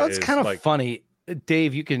Yoshida is kind of funny.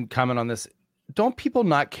 Dave, you can comment on this. Don't people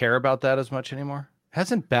not care about that as much anymore?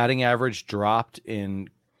 Hasn't batting average dropped in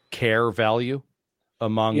care value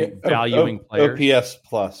among valuing players? OPS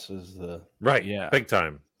plus is the right. Yeah, big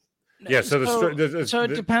time. Yeah. So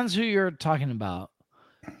it depends who you're talking about,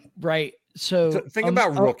 right? So think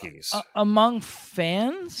about rookies among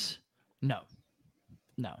fans. No,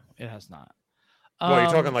 it has not. Well,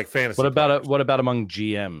 you're talking like fantasy. What about among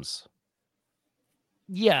GMs?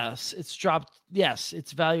 Yes, it's dropped. Yes,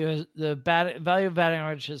 its value value of batting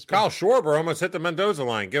average has. Kyle Schwarber almost hit the Mendoza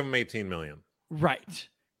line. Give him $18 million. Right.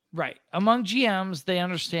 Among GMs, they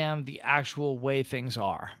understand the actual way things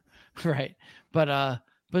are, right? But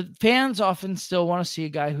fans often still want to see a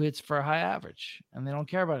guy who hits for a high average, and they don't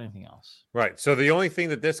care about anything else. Right. So the only thing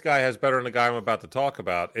that this guy has better than the guy I'm about to talk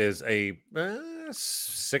about is a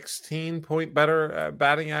 16-point better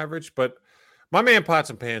batting average. But my man Pots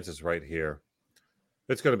and Pans is right here.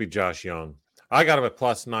 It's going to be Josh Young. I got him at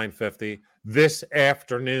plus 950 this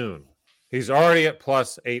afternoon. He's already at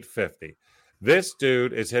plus 850. This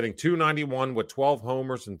dude is hitting 291 with 12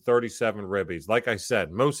 homers and 37 ribbies. Like I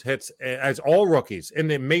said, most hits as all rookies in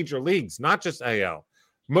the major leagues, not just AL.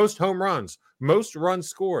 Most home runs, most runs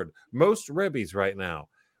scored, most ribbies right now.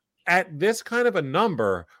 At this kind of a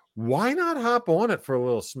number, why not hop on it for a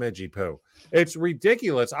little smidgy poo? It's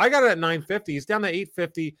ridiculous. I got it at 950. He's down to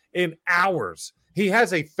 850 in hours. He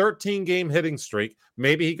has a 13-game hitting streak.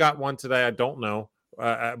 Maybe he got one today. I don't know.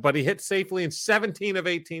 But he hit safely in 17 of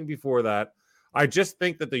 18 before that. I just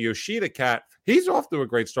think that the Yoshida cat, he's off to a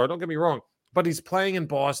great start. Don't get me wrong. But he's playing in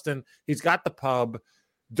Boston. He's got the pub.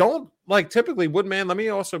 Typically, Woodman, let me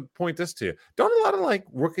also point this to you. Don't a lot of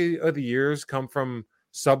rookie of the years come from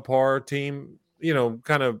subpar team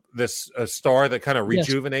kind of this star that kind of Yes.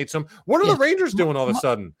 rejuvenates them. What are Yes. the Rangers doing all of a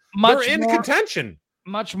sudden? Much They're in more- contention.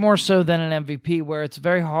 Much more so than an MVP, where it's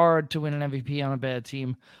very hard to win an MVP on a bad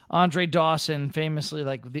team. Andre Dawson, famously,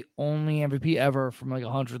 like the only MVP ever from like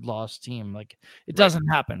 100-loss team. Like it doesn't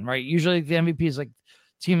happen, right? Usually the MVP is like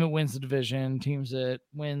team that wins the division, teams that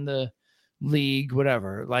win the league,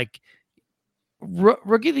 whatever. Like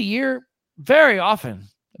rookie of the year, very often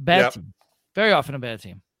a bad team. Very often a bad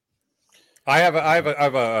team. I have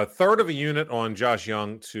a third of a unit on Josh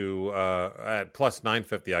Young to at plus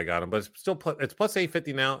 950. I got him, but it's still it's plus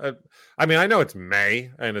 850 now. I mean, I know it's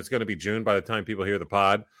May and it's going to be June by the time people hear the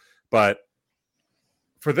pod, but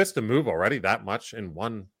for this to move already that much in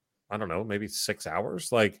one, I don't know, maybe 6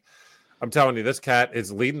 hours. Like I'm telling you, this cat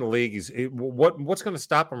is leading the league. What's going to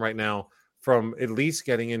stop him right now from at least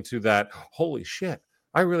getting into that? Holy shit!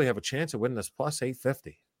 I really have a chance of winning this plus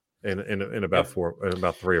 850. In about 3 or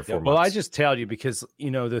 4 months. Well, I just tell you because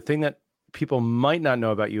the thing that people might not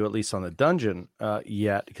know about you, at least on the dungeon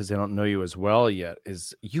yet, because they don't know you as well yet,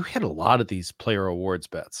 is you hit a lot of these player awards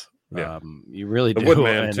bets. Yeah. You really the do.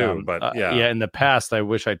 Woodman too, but in the past, I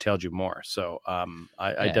wish I told you more. So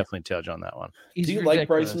I definitely told you on that one. Do you like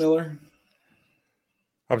Bryce Miller?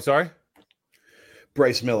 I'm sorry,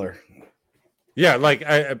 Bryce Miller. Yeah, like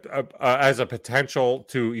as a potential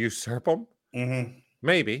to usurp him. Mm-hmm.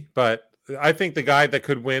 Maybe, but I think the guy that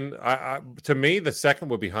could win, to me, the second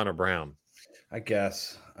would be Hunter Brown. I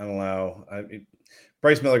guess. I don't know.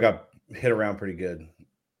 Bryce Miller got hit around pretty good.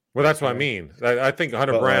 Well, that's what I mean. I think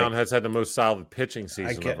Hunter Brown has had the most solid pitching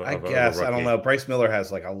season. I guess. I don't know. Bryce Miller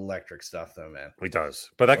has like electric stuff, though, man. He does,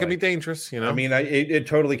 but that can be dangerous. I mean, it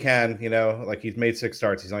totally can. Like he's made 6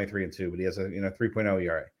 starts. He's only 3-2, but he has a 3.0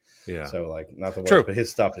 ERA. Yeah. So like not the worst, but his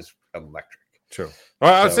stuff is electric. True.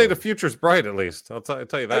 Well, I'd say the future's bright, at least. I'll tell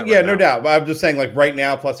you that. Yeah, no doubt. But I'm just saying, like right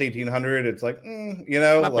now, plus 1,800, it's like,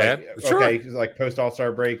 Not bad. Sure. Okay, like post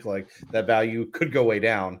All-Star break, like that value could go way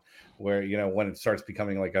down. Where when it starts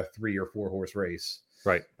becoming like a 3 or 4 horse race,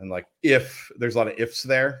 right? And like if there's a lot of ifs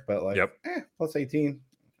there, but like, plus 18,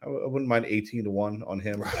 I wouldn't mind 18-1 on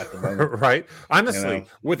him at the moment, right? Honestly,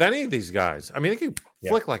 with any of these guys, I mean, it can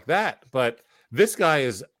flick like that, but this guy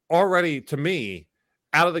is already, to me,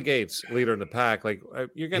 out of the gates, leader in the pack. Like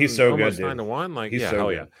you're getting almost 9-1. Like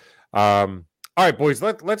hell yeah. All right, boys,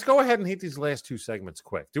 let's go ahead and hit these last 2 segments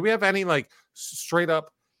quick. Do we have any like straight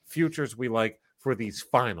up futures we like for these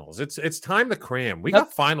finals? It's time to cram. We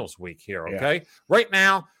got finals week here. Okay, right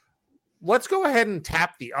now, let's go ahead and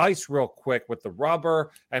tap the ice real quick with the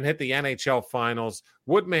rubber and hit the NHL finals.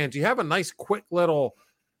 Woodman, do you have a nice quick little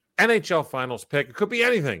NHL finals pick? It could be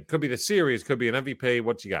anything. Could be the series. Could be an MVP.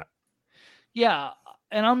 What you got? Yeah.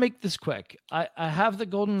 And I'll make this quick. I have the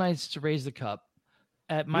Golden Knights to raise the cup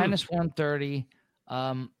at minus 130.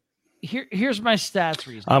 Here's my stats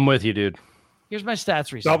reason. I'm with you, dude. Here's my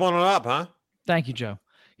stats reason. Doubling it up, huh? Thank you, Joe.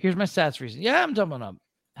 Here's my stats reason. Yeah, I'm doubling up.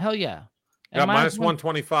 Hell yeah. Got minus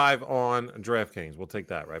 125 on DraftKings. We'll take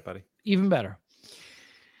that, right, buddy? Even better.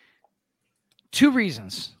 2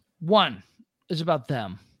 reasons. 1 is about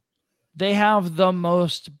them. They have the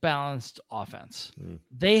most balanced offense.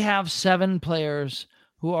 They have 7 players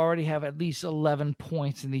who already have at least 11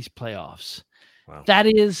 points in these playoffs. Wow. That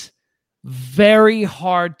is very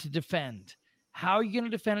hard to defend. How are you going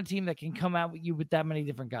to defend a team that can come out with you with that many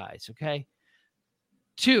different guys? Okay.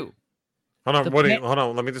 2. Hold on, Woody. Hold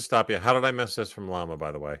on. Let me just stop you. How did I miss this from Llama,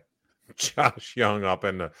 by the way? Josh Young up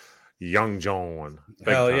in the Young John.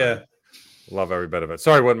 Hell yeah. Love every bit of it.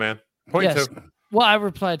 Sorry, Woodman. Point 2. Well, I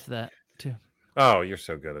replied to that too. Oh, you're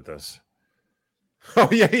so good at this. Oh,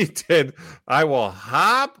 yeah, you did. I will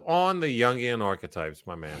hop on the Jungian archetypes,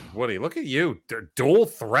 my man. Woody, look at you. Dual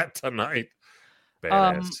threat tonight.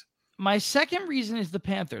 Badass. My second reason is the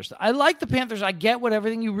Panthers. I like the Panthers. I get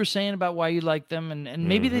everything you were saying about why you like them, and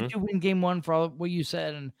maybe they do win game 1 for all what you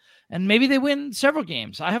said, and maybe they win several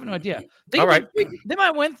games. I have no idea. They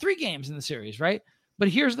might win 3 games in the series, right? But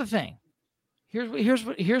here's the thing.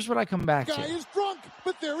 Here's what I come back to. Guy is drunk,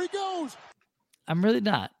 but there he goes. I'm really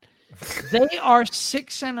not. They are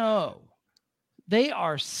 6-0. They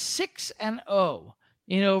are 6-0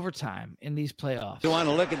 in overtime in these playoffs. You want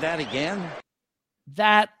to look at that again?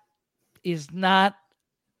 That is not.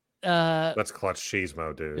 That's clutch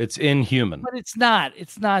cheesemo, dude. It's inhuman. But it's not.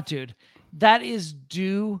 It's not, dude. That is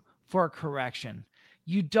due for correction.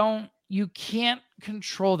 You can't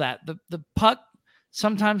control that. The puck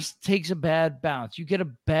sometimes takes a bad bounce. You get a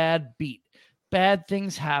bad beat. Bad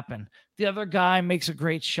things happen. The other guy makes a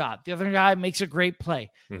great shot. The other guy makes a great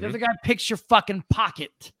play. The other guy picks your fucking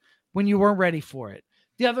pocket when you weren't ready for it.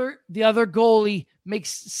 The other goalie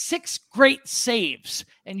makes 6 great saves,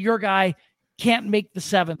 and your guy can't make the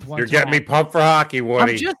seventh one. You're getting me pumped for hockey,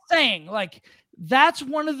 Woody. I'm just saying, like, that's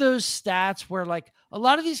one of those stats where, like, a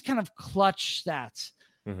lot of these kind of clutch stats,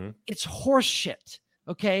 it's horse shit.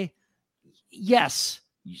 Okay. Yes.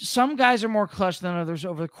 Some guys are more clutch than others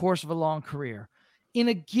over the course of a long career. In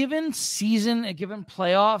a given season, a given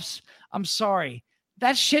playoffs, I'm sorry,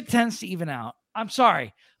 that shit tends to even out. I'm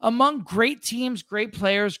sorry. Among great teams, great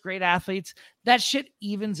players, great athletes, that shit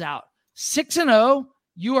evens out. 6-0,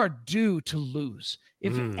 you are due to lose.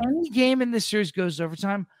 If any game in this series goes to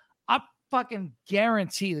overtime, I fucking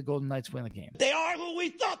guarantee the Golden Knights win the game. They are who we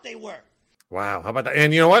thought they were. Wow. How about that?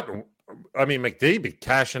 And you know what? I mean, McD be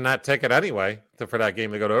cashing that ticket anyway for that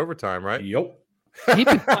game to go to overtime, right? Yup. He'd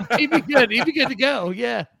be good. He'd be good to go.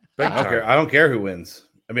 Yeah. I don't care who wins.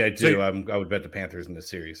 I mean, I do. So, I would bet the Panthers in this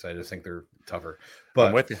series. I just think they're tougher. But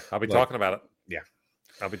I'm with you. I'll be talking about it. Yeah.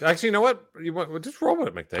 Actually, you know what? Just roll with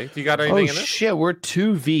it, McDade. You got anything in it? Shit, we're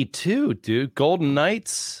 2v2, dude. Golden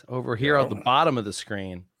Knights over here at the bottom of the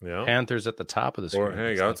screen. Yeah. Panthers at the top of the screen.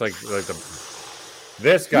 Here you go. It's like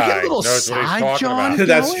this guy knows what he's talking about.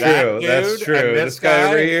 That's true. That's true. This guy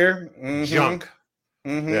over here, junk.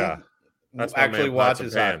 Yeah. That's actually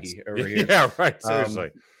watches hockey over here. Yeah, right.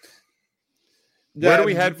 Seriously. Where do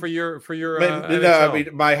we head for your NHL? No, I mean,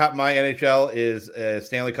 my NHL is a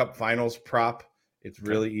Stanley Cup Finals prop. It's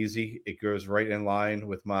really easy. It goes right in line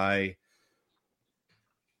with my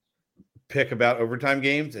pick about overtime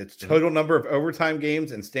games. It's total number of overtime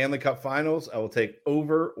games in Stanley Cup Finals. I will take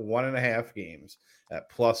over 1.5 games at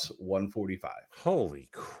plus 145. Holy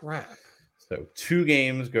crap. So 2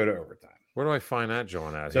 games go to overtime. Where do I find that,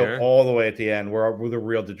 John, out so here? All the way at the end, where the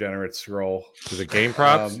real degenerates scroll. To the game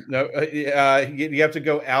props? No, you have to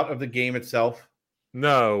go out of the game itself.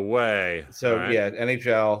 No way. So,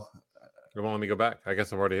 NHL. Come on, let me go back. I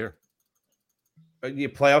guess I'm already here.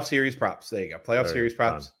 Playoff series props. There you go. Playoff series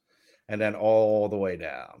props. Done. And then all the way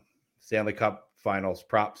down. Stanley Cup Finals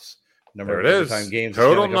props. Number of overtime games.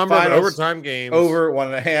 Total number of overtime games. Over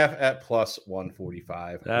 1.5 at plus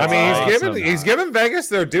 145. I mean, he's giving Vegas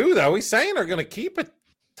their due, though. He's saying they're going to keep it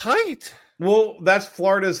tight. Well, that's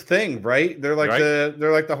Florida's thing, right? They're like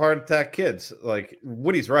the heart attack kids. Like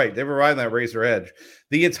Woody's right. They were riding that razor edge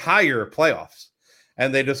the entire playoffs.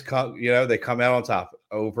 And they just come, they come out on top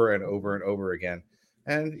over and over and over again.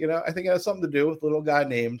 And, I think it has something to do with a little guy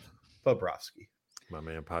named Bobrovsky. My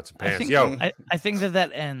man, Pots and Pants. I think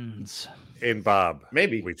that ends in Bob.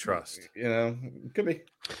 Maybe we trust. Could be.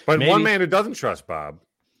 But maybe. One man who doesn't trust Bob,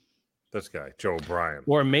 this guy, Joe O'Brien.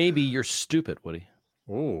 Or maybe you're stupid, Woody.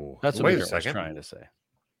 Ooh, that's what I was trying to say.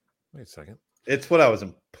 Wait a second. It's what I was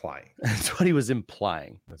implying. That's what he was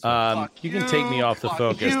implying. You can take me off the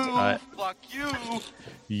focus. Fuck you.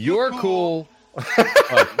 You're cool.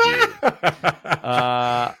 Fuck you.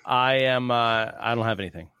 I am. I don't have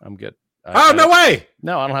anything. I'm good. No way!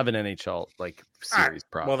 No, I don't have an NHL series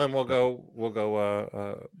prop. Well, then we'll go.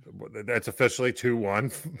 That's officially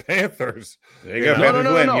 2-1 Panthers. There you go.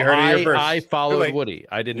 No. You heard it here first. I followed Woody.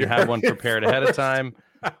 I didn't have one prepared ahead of time.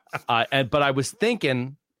 But I was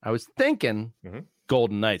thinking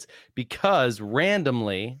Golden Knights because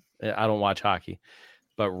randomly, I don't watch hockey,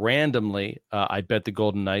 but randomly, I bet the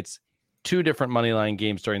Golden Knights 2 different money line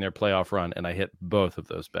games during their playoff run, and I hit both of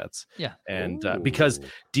those bets. Yeah, and because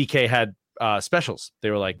DK had specials,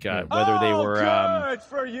 they were like whether they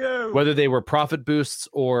were whether they were profit boosts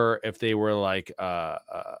or if they were like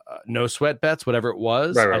no sweat bets, whatever it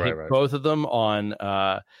was. I hit both of them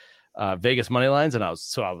on Vegas money lines, and I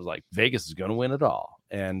was like, Vegas is going to win it all.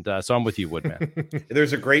 And so I'm with you, Woodman.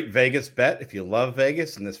 There's a great Vegas bet. If you love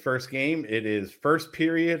Vegas in this first game, it is first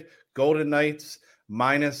period, Golden Knights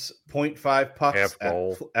minus 0.5 pucks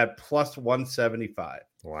at plus 175.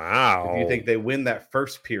 Wow. If you think they win that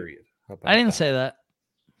first period. I didn't say that.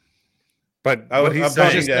 But I'm just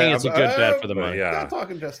saying it's a good bet for the money. Yeah. I'm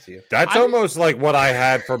talking just to you. That's almost like what I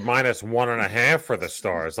had for minus 1.5 for the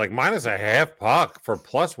Stars. Like minus a half puck for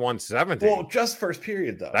plus 170. Well, just first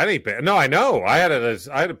period, though. That ain't bad. No, I know. I had it as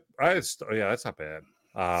yeah, that's not bad.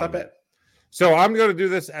 It's not bad. So I'm going to do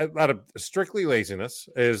this out of strictly laziness,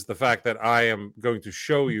 is the fact that I am going to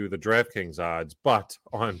show you the DraftKings odds, but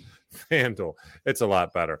on FanDuel, it's a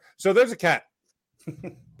lot better. So there's a cat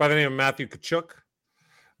by the name of Matthew Tkachuk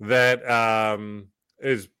that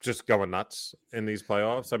is just going nuts in these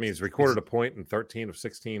playoffs. I mean, he's recorded a point in 13 of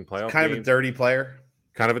 16 playoff kind games. Of a dirty player.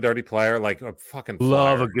 Kind of a dirty player, like a fucking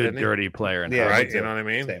love flyer, a good dirty player. Yeah, right? You know what I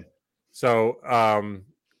mean? Same. So,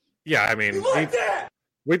 yeah, I mean,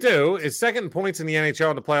 we do. His second in points in the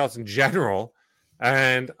NHL in the playoffs in general.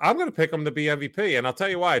 And I'm going to pick him to be MVP. And I'll tell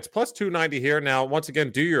you why. It's plus 290 here. Now, once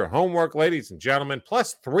again, do your homework, ladies and gentlemen.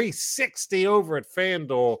 Plus 360 over at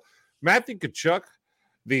FanDuel. Matthew Tkachuk,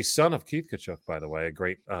 the son of Keith Tkachuk, by the way, a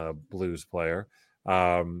great Blues player.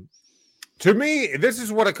 To me, this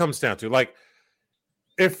is what it comes down to. Like,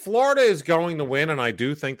 if Florida is going to win, and I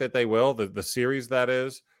do think that they will, the series that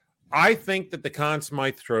is, I think that the Conn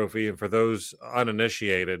Smythe Trophy, and for those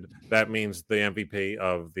uninitiated, that means the MVP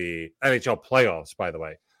of the NHL playoffs, by the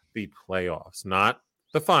way. The playoffs, not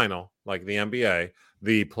the final, like the NBA,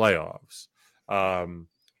 the playoffs.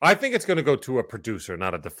 I think it's going to go to a producer,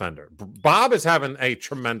 not a defender. Bob is having a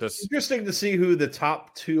tremendous... Interesting to see who the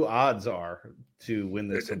top 2 odds are to win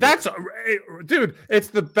this. That's... Dude, it's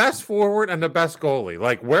the best forward and the best goalie.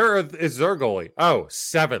 Like, where is their goalie? Oh,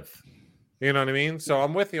 7th. You know what I mean? So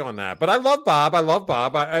I'm with you on that. But I love Bob.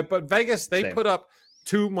 But Vegas, they put up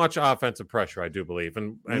too much offensive pressure, I do believe.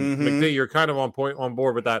 And McD, you're kind of on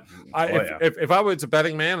board with that. If I was a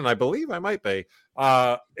betting man, and I believe I might be,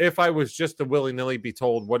 if I was just to willy-nilly be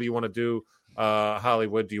told, what do you want to do,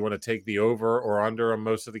 Hollywood? Do you want to take the over or under on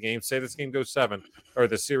most of the games? Say this game goes 7, or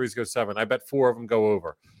the series goes 7. I bet 4 of them go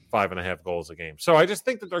over 5.5 goals a game. So I just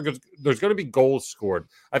think that there's going to be goals scored.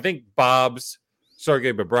 I think Bob's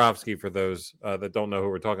Sergei Bobrovsky, for those that don't know who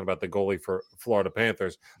we're talking about, the goalie for Florida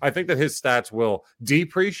Panthers, I think that his stats will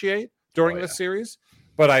depreciate during this series,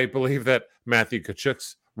 but I believe that Matthew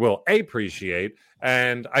Tkachuk's will appreciate,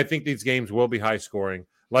 and I think these games will be high scoring.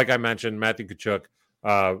 Like I mentioned, Matthew Tkachuk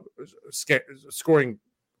scoring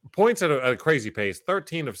points at a crazy pace,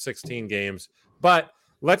 13 of 16 games, but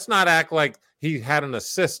let's not act like he had an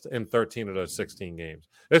assist in 13 of those 16 games.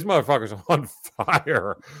 This motherfucker's on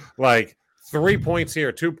fire. Like, 3 points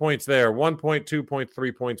here, 2 points there, 1 point, 2 points,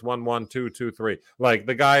 3 points, 1, 2, 2, 3. Like,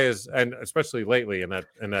 the guy is, and especially lately in that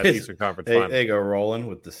Eastern Conference final. They go rolling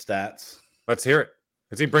with the stats. Let's hear it.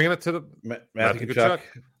 Is he bringing it to the Matthew Tkachuk?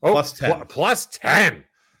 Oh, plus 10. Plus 10.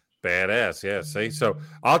 Badass. Yeah. See, so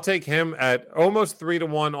I'll take him at almost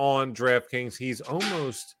 3-1 on DraftKings. He's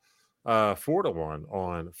almost 4-1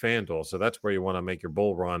 on FanDuel. So that's where you want to make your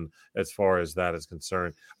bull run as far as that is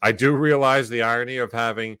concerned. I do realize the irony of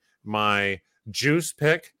having my juice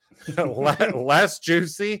pick less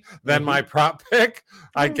juicy than my prop pick.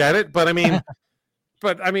 I get it, but I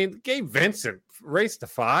mean, Gabe Vincent raced to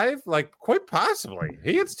 5, like, quite possibly.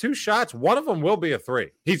 He hits 2 shots. One of them will be a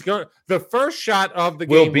 3. He's going. The first shot of the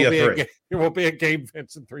game will be a Gabe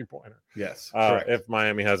Vincent 3-pointer. Yes, if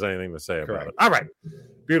Miami has anything to say about it. All right,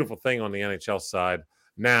 beautiful thing on the NHL side.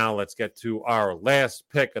 Now let's get to our last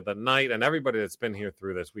pick of the night. And everybody that's been here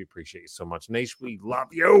through this, we appreciate you so much. Nation, we love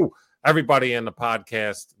you. Everybody in the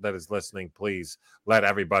podcast that is listening, please let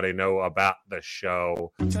everybody know about the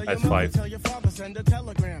show. That's Fife.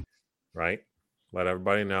 Right? Let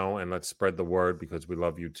everybody know, and let's spread the word, because we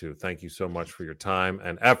love you too. Thank you so much for your time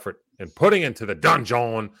and effort in putting into the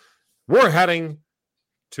dungeon. We're heading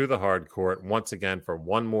to the hard court once again for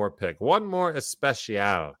one more pick, one more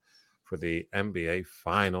especial for the NBA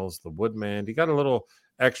Finals. The Woodman, you got a little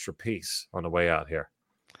extra piece on the way out here.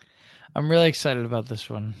 I'm really excited about this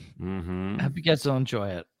one. I hope you guys will enjoy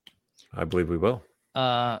it. I believe we will.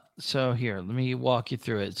 So here, let me walk you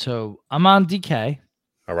through it. So I'm on DK.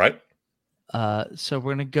 All right. So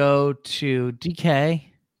we're gonna go to DK,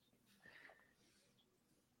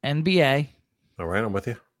 NBA. All right, I'm with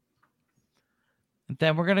you. And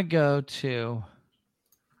then we're gonna go to.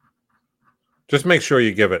 Just make sure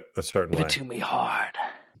you give it a certain way. Give it to me hard.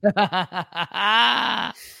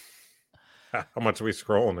 How much are we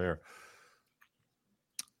scrolling here?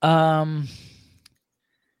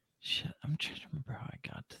 Shit, I'm trying to remember how I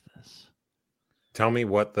got to this. Tell me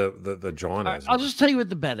what the John is. I'll just tell you what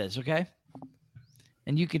the bet is, okay?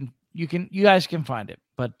 And you guys can find it.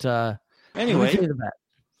 But anyway, the bet.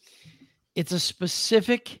 It's a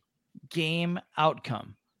specific game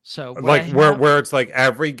outcome. So like where it's like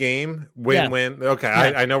every game win. Okay,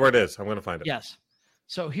 yeah. I know where it is. I'm gonna find it. Yes.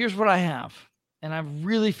 So here's what I have, and I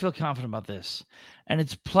really feel confident about this. And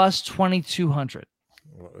it's plus 2,200.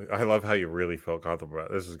 I love how you really felt comfortable about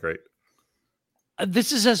it. This is great.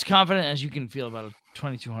 This is as confident as you can feel about a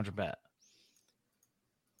 2,200 bet.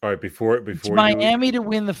 All right, before it's Miami to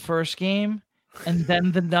win the first game, and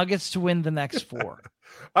then the Nuggets to win the next 4.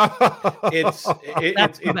 It's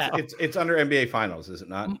under NBA Finals, is it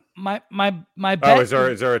not? My bet. Oh, is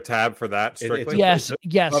there a tab for that strictly? Yes.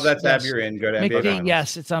 Oh, that tab you're in. Go to NBA Finals.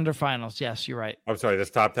 Yes, it's under Finals. Yes, you're right. I'm sorry, this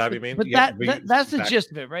top tab you mean? But that's the gist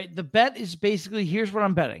of it, right? The bet is basically, here's what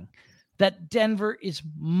I'm betting: that Denver is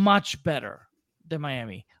much better than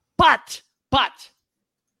Miami, but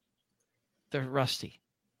they're rusty.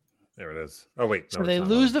 There it is. Oh wait, so they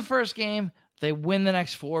lose the first game, they win the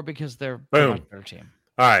next 4 because they're a much better team.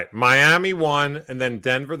 All right, Miami won, and then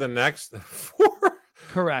Denver the next 4.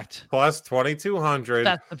 Correct. Plus 2,200.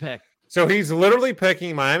 That's the pick. So he's literally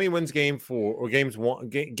picking Miami wins game 4 or game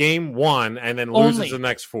 1 and then loses the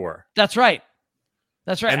next 4. That's right.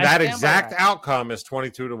 That's right. And that exact outcome is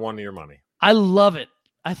 22 to 1 to your money. I love it.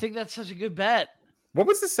 I think that's such a good bet. What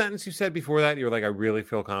was the sentence you said before that? You were like, I really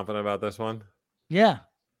feel confident about this one. Yeah.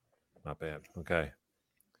 Not bad. Okay.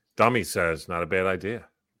 Dummy says, not a bad idea.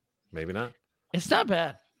 Maybe not. It's not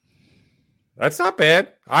bad. That's not bad.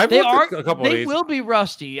 I've looked at a couple of these. They will be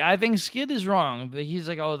rusty. I think Skid is wrong. But he's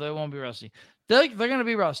like, oh, they won't be rusty. They're going to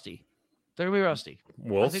be rusty. They're going to be rusty.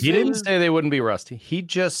 He didn't say they wouldn't be rusty. He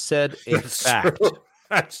just said a fact. True.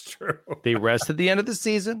 That's true. They rested the end of the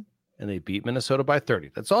season, and they beat Minnesota by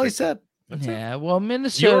 30. That's all he said. Well,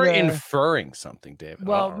 Minnesota. You're inferring something, David.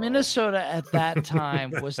 Well, Minnesota at that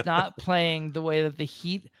time was not playing the way that the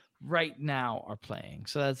Heat right now are playing.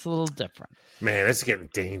 So that's a little different. Man, it's getting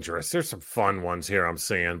dangerous. There's some fun ones here I'm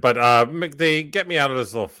seeing. But they get me out of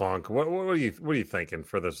this little funk. What are you thinking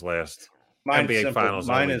for this last NBA Finals?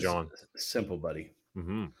 Mine is John. Simple, buddy.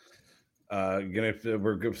 Mm-hmm.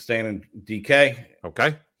 We're staying in DK.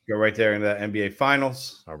 Okay. Go right there into the NBA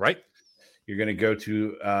Finals. All right. You're going to go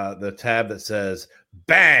to the tab that says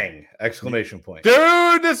 "Bang!" exclamation point.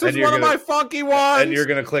 Dude, this is one of my funky ones. And you're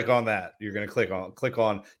going to click on that. You're going to click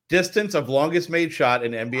on distance of longest made shot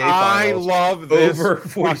in NBA Finals. I love this. Over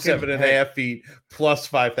 47.5 feet plus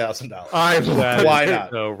 $5,000. I love Why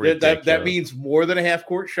not? So that means more than a half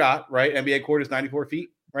court shot, right? NBA court is 94 feet.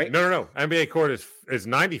 Right? No. NBA court is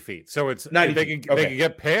 90 feet, so it's 90 they feet. can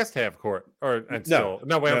get past half court I'm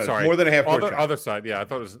sorry. More than a half court shot. Other side, yeah. I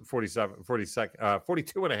thought it was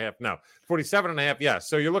 42 and a half. No, 47 and a half. Yeah.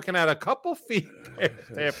 So you're looking at a couple feet past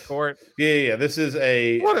half court. Yeah. This is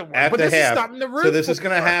at the half. So this is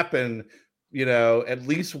going to happen. At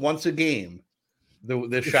least once a game.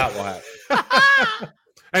 This shot will happen.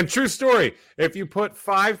 And true story, if you put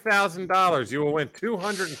 $5,000, you will win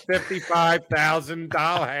 $255,000.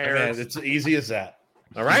 Man, it's easy as that.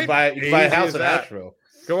 All right, you buy a house in Asheville.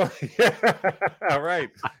 Go on. Yeah. All right.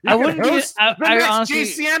 I wouldn't be. I next honestly,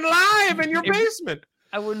 GCN live in your basement.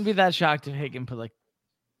 I wouldn't be that shocked if Higgin put like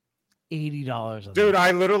 $80. Dude,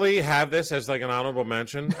 I literally have this as like an honorable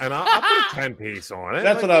mention, and I'll put a 10-piece on it.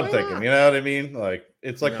 That's what I'm thinking. You know what I mean? Like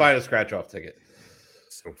it's like buying a scratch-off ticket.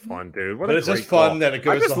 So fun, dude. But it's just fun that it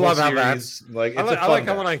goes. I just love how that's like. I like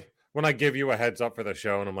how when I give you a heads up for the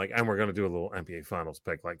show, and I'm like, and we're gonna do a little NBA Finals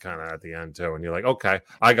pick, like kind of at the end too, and you're like, okay,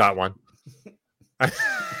 I got one,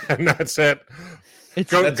 and that's it.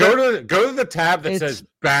 Go to the tab that says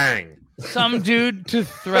bang. Some dude to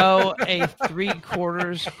throw a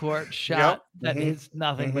 3/4 court shot that is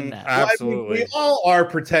nothing but net. Absolutely. We all are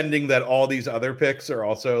pretending that all these other picks are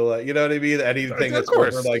also like, you know what I mean? Anything that's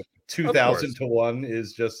over like 2,000 to 1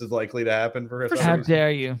 is just as likely to happen for us. How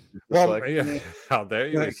dare you? Well, how dare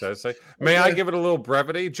you? He says. May I give it a little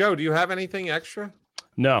brevity? Joe, do you have anything extra?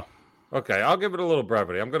 No. Okay, I'll give it a little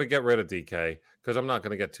brevity. I'm going to get rid of DK because I'm not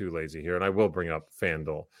going to get too lazy here, and I will bring up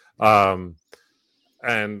FanDuel.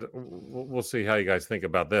 And we'll see how you guys think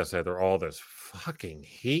about this after all this fucking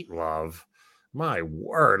Heat love. My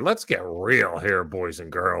word, let's get real here, boys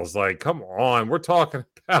and girls. Like, come on. We're talking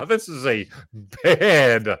about this is a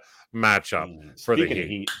bad matchup for the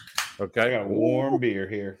Heat. Okay. I got warm beer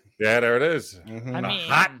here. Yeah, there it is. Mm-hmm. I mean,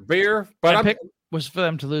 hot beer. But my pick was for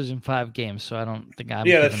them to lose in 5 games, so I don't think I'm.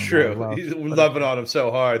 Yeah, that's true. He's loving on him so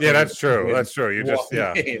hard. Yeah, that's true. That's true. You just,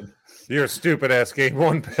 You're a stupid ass game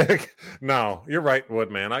 1 pick. No, you're right,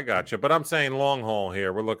 Woodman. I got you. But I'm saying long haul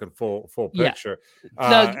here. We're looking full picture.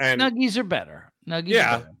 And Nuggies are better. Nuggies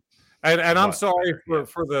are better. And I'm sorry for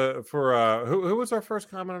who was our first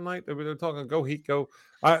comment tonight? We were talking go Heat, go.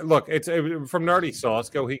 Look, it's from Nerdy Sauce,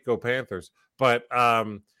 go Heat, go Panthers. But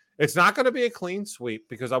it's not going to be a clean sweep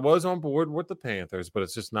because I was on board with the Panthers, but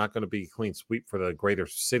it's just not going to be a clean sweep for the greater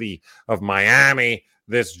city of Miami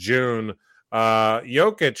this June.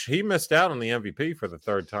 Jokic, he missed out on the MVP for the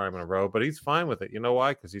 3rd time in a row, but he's fine with it. You know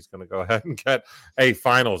why? Because he's going to go ahead and get a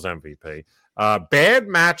Finals MVP. Bad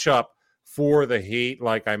matchup for the Heat,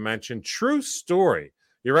 like I mentioned. True story.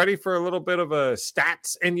 You ready for a little bit of a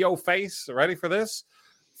stats in your face? Ready for this?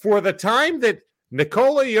 For the time that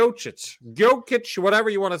Nikola Jokic, whatever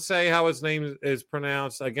you want to say, how his name is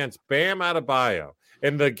pronounced, against Bam Adebayo,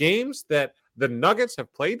 in the games that the Nuggets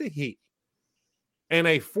have played the Heat, in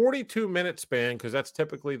a 42-minute span, because that's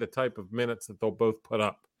typically the type of minutes that they'll both put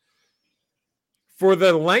up, for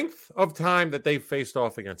the length of time that they've faced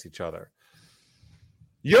off against each other,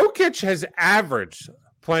 Jokic has averaged,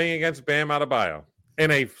 playing against Bam Adebayo,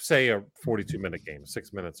 in a 42-minute game,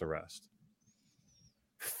 6 minutes of rest,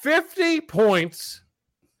 50 points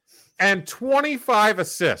and 25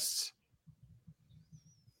 assists.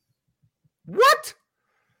 What?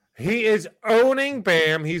 He is owning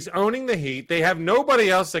Bam. He's owning the Heat. They have nobody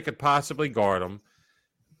else that could possibly guard him.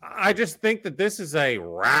 I just think that this is a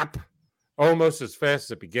wrap almost as fast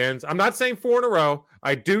as it begins. I'm not saying 4 in a row.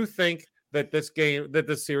 I do think that this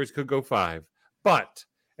series could go 5. But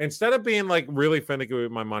instead of being like really finicky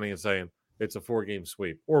with my money and saying it's a 4-game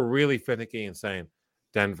sweep, or really finicky and saying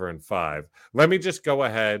Denver in 5, let me just go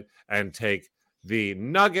ahead and take the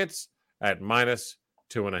Nuggets at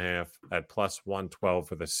 -2.5 at +112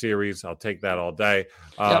 for the series. I'll take that all day.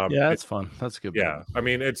 Yeah, that's fun. That's a good. Yeah, point. I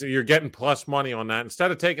mean, you're getting plus money on that instead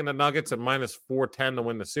of taking the Nuggets at -410 to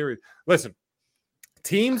win the series. Listen,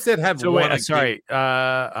 teams that have won. It's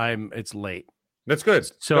late. That's good.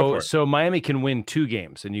 So Miami can win 2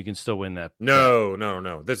 games, and you can still win that.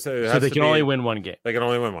 No. This so they can only win 1 game. They can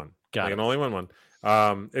only win one. Got they it. can only win one.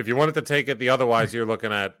 If you wanted to take it, otherwise you're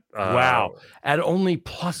looking at wow, at only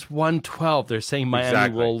 +112. They're saying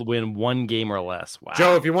Miami will win 1 game or less. Wow,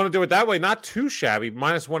 Joe, if you want to do it that way, not too shabby.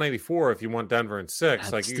 -184 if you want Denver in 6.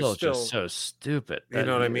 That's like still just so stupid. You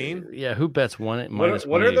know what I mean? Yeah, who bets one? What are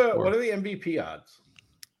the MVP odds?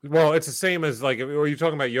 Well, it's the same as like. Are you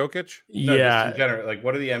talking about Jokic? No, Yeah, just in general, like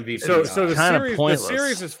what are the MVP? So odds? the Kinda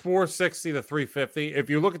series is 460 to 350. If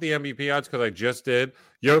you look at the MVP odds, because I just did,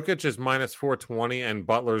 Jokic is -420 and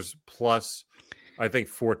Butler's plus, I think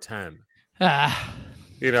 410.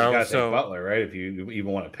 You know, you gotta so take Butler, right? If you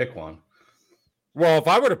even want to pick one. Well, if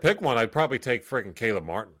I were to pick one, I'd probably take freaking Caleb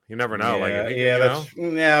Martin. You never know. If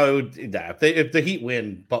the Heat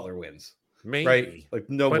win, Butler wins. Maybe. Right? Like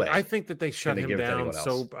no but way. I think that they shut him give it to down. anyone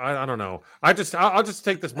So else. I don't know. I'll just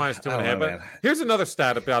take this -2.5. But man. here's another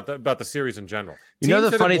stat about the series in general. You know, Teams the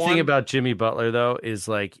that funny have thing won- about Jimmy Butler, though, is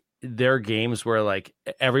like there are games where like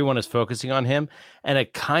everyone is focusing on him, and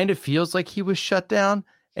it kind of feels like he was shut down,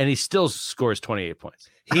 and he still scores 28 points.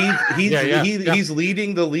 He's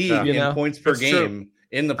leading the league in points per That's true. game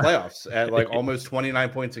in the playoffs at like almost 29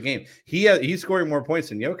 points a game. He's scoring more points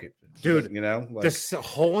than Jokic. Dude, you know, like, this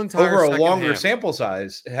whole entire over a second longer half, sample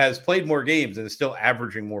size has played more games and is still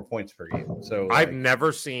averaging more points per game. So I've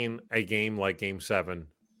never seen a game like Game 7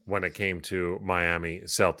 when it came to Miami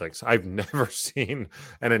Celtics. I've never seen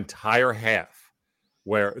an entire half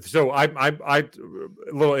where. So I a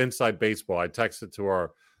little inside baseball. I texted to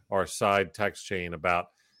our side text chain about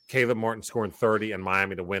Caleb Martin scoring 30 and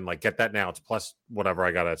Miami to win. Like, get that now. It's plus whatever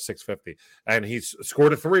I got at 650. And he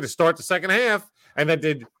scored a 3 to start the second half and then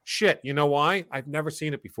did shit. You know why? I've never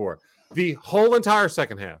seen it before. The whole entire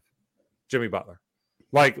second half, Jimmy Butler.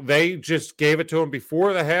 Like, they just gave it to him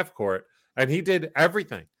before the half court and he did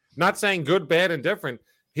everything. Not saying good, bad, and different.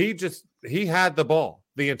 He had the ball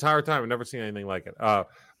the entire time. I've never seen anything like it.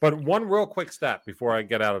 But one real quick stat before I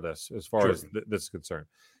get out of this, as far as this is concerned.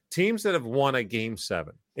 Teams that have won a Game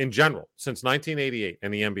 7 in general since 1988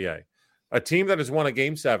 in the NBA, a team that has won a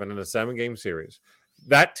Game 7 in a 7-game series,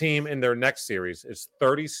 that team in their next series is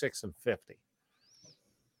 36-50.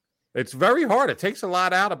 It's very hard. It takes a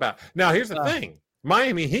lot out about. Now, here's the thing: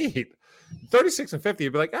 Miami Heat, 36-50.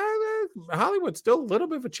 You'd be like, Hollywood's still a little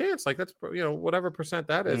bit of a chance. Like that's whatever percent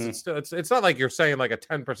that is. It's still it's not like you're saying like a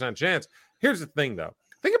 10% chance. Here's the thing though: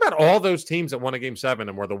 think about all those teams that won a Game 7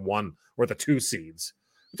 and were the 1 or the 2 seeds.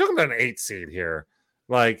 We're talking about an 8 seed here.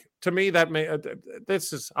 Like, to me, that may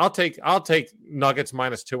this is. I'll take Nuggets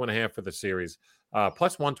 -2.5 for the series.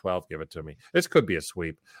 Plus 112. Give it to me. This could be a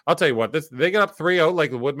sweep. I'll tell you what. They get up 3-0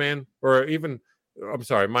 like the Woodman, or even. I'm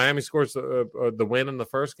sorry, Miami scores the win in the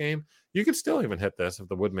first game. You could still even hit this if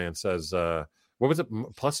the Woodman says, what was it,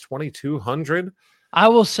 plus 2,200? I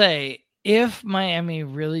will say, if Miami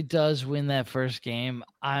really does win that first game,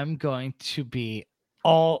 I'm going to be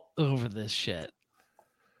all over this shit.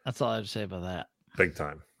 That's all I have to say about that. Big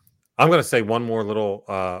time. I'm going to say one more little.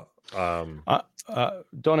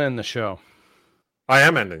 Don't end the show. I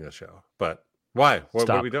am ending the show, but why? What are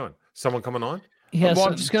Stop. we doing? Someone coming on? Yes, Well,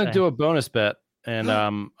 I'm just going to do a bonus bet, and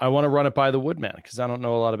I want to run it by the Woodman because I don't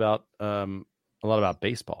know a lot about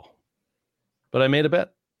baseball. But I made a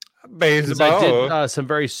bet. 'Cause Baseball. I did some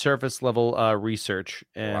very surface level research.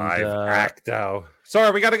 And Acto. Sorry,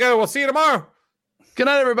 we got to go. We'll see you tomorrow. good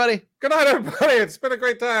night, everybody. Good night, everybody. It's been a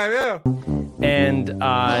great time. Yeah. And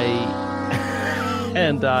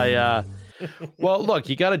well, look,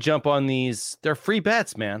 you got to jump on these. They're free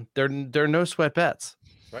bets, man. They're no sweat bets.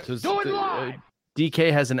 Right. So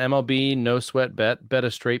DK has an MLB no sweat bet. Bet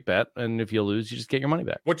a straight bet, and if you lose, you just get your money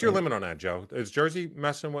back. What's your limit on that, Joe? Is Jersey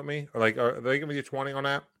messing with me? Or like, are they giving you 20 on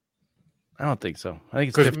that? I don't think so. I think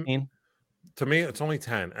it's 'Cause 15. To me, it's only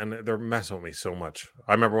 10, and they're messing with me so much.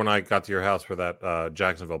 I remember when I got to your house for that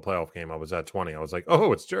Jacksonville playoff game, I was at 20. I was like,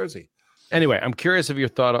 oh, it's Jersey. Anyway, I'm curious of your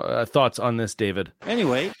thoughts on this, David.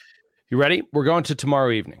 Anyway, You ready? We're going to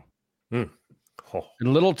tomorrow evening. Oh. A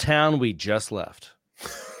little town we just left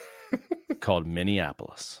called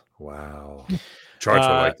Minneapolis. Wow. Charts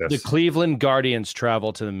are like this. The Cleveland Guardians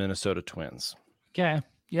travel to the Minnesota Twins. Okay.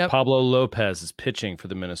 Yep. Pablo Lopez is pitching for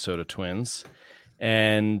the Minnesota Twins.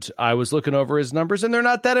 And I was looking over his numbers, and they're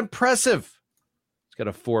not that impressive. He's got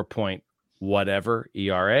a 4-point whatever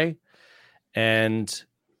ERA. And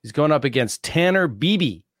he's going up against Tanner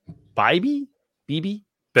Bibee. Bibee? Bibby?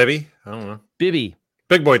 I don't know. Bibby.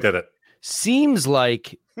 Big boy did it. Seems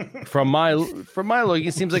like, from my look,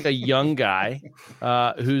 it seems like a young guy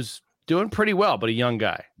who's doing pretty well, but a young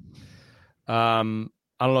guy. I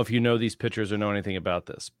don't know if you know these pitchers or know anything about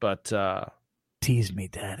this, but tease me,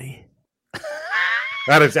 daddy.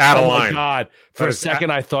 That is out of oh line. My God. For a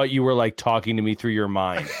second, I thought you were like talking to me through your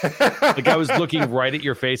mind. Like I was looking right at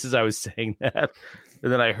your face as I was saying that.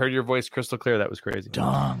 And then I heard your voice crystal clear. That was crazy.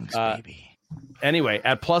 Dongs, baby. Anyway,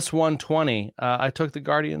 at plus 120, I took the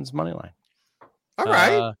Guardians money line. All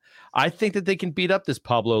right. I think that they can beat up this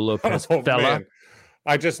Pablo Lopez fella. Man.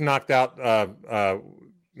 I just knocked out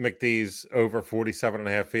McDee's over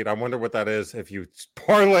 47.5 feet. I wonder what that is if you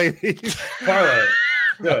parlay these. Parlay.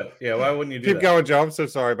 Good. Yeah, why wouldn't you do Keep that? going, Joe. I'm so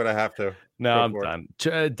sorry, but I have to. No, I'm done.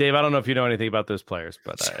 Dave, I don't know if you know anything about those players,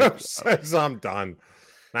 but Joe says I'm done.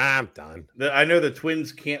 I'm done. I know the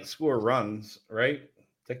Twins can't score runs, right?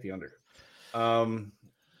 Take the under.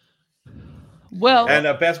 Well, and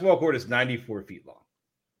a basketball court is 94 feet long.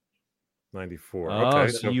 94. Oh,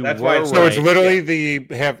 okay, so that's why. So it's literally the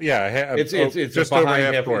half. Yeah, it's just behind over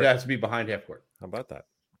half half court. It has to be behind half court. How about that?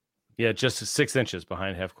 Yeah, just 6 inches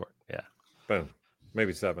behind half court. Yeah. Boom.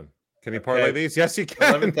 Maybe 7. Can you parlay these? Yes, you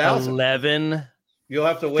can. 11,000. 11. You'll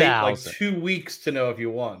have to wait like 2 weeks to know if you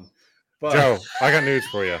won. But... Joe, I got news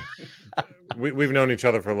for you. We've known each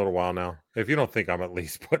other for a little while now. If you don't think I'm at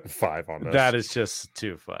least putting 5 on this, that is just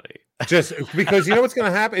too funny. Just because you know what's going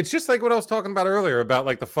to happen. It's just like what I was talking about earlier about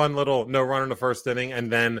like the fun little no run in the first inning and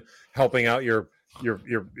then helping out your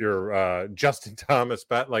Justin Thomas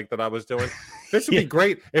bet like that I was doing. This would be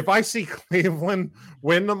great. If I see Cleveland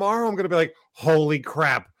win tomorrow, I'm going to be like, holy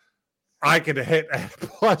crap. I could hit at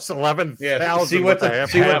plus 11,000. Yeah, see what the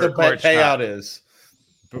payout is.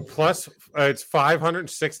 Plus, it's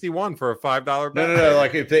 561 for a $5 bet. No.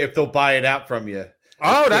 Like if they'll buy it out from you.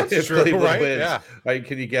 Oh, that's true, Cleveland right? Wins. Yeah. Right,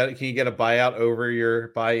 can you get a buyout over your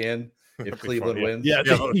buy-in if Cleveland wins?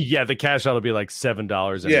 Yeah, the cash out will be like $7.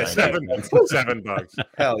 Yeah, $7.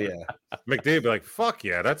 Hell yeah. McDee would be like, fuck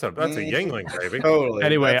yeah, that's a Yingling, baby. Totally.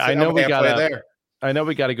 Anyway, I know we got there. I know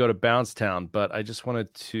we got to go to Bouncetown, but I just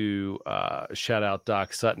wanted to shout out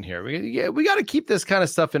Doc Sutton here. We got to keep this kind of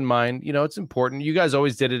stuff in mind. You know, it's important. You guys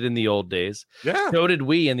always did it in the old days. Yeah. So did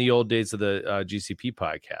we in the old days of the GCP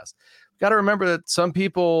podcast. Got to remember that some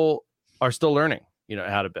people are still learning, you know,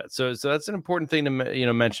 how to bet. So that's an important thing to,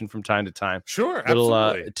 mention from time to time. Sure. Little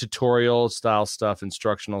absolutely. tutorial style stuff,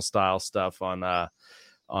 instructional style stuff on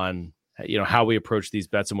how we approach these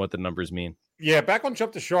bets and what the numbers mean. Yeah, back on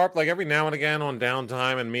Jump to Sharp, like every now and again on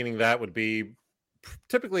downtime, and meaning that would be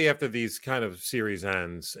typically after these kind of series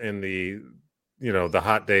ends in the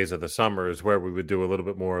hot days of the summer is where we would do a little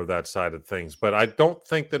bit more of that side of things. But I don't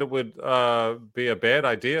think that it would be a bad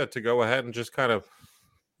idea to go ahead and just kind of,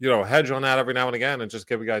 hedge on that every now and again and just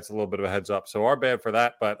give you guys a little bit of a heads up. So our bad for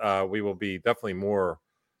that, but we will be definitely more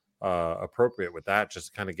appropriate with that.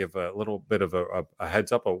 Just kind of give a little bit of a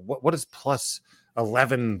heads up of what is plus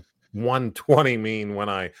 11,120 mean when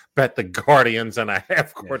I bet the Guardians and a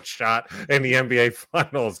half-court shot in the NBA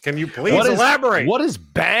Finals. Can you please elaborate? What does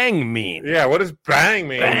bang mean? Yeah, what does bang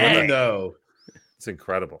mean? Bang. You know. It's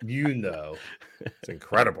incredible. It's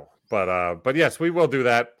incredible. But yes, we will do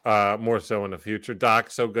that more so in the future. Doc,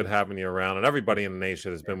 so good having you around. And everybody in the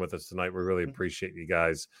nation has been with us tonight. We really appreciate you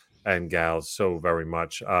guys and gals so very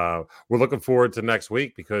much. We're looking forward to next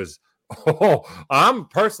week because I'm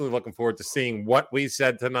personally looking forward to seeing what we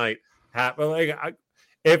said tonight happen.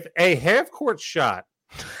 If a half-court shot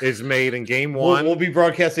is made in game one, we'll be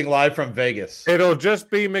broadcasting live from Vegas. It'll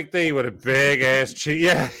just be McDee with a big-ass cheat.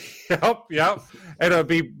 Yeah, yep. It'll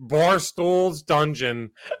be Barstool's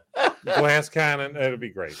Dungeon, glass cannon. It'll be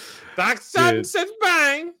great. Doc Sutton says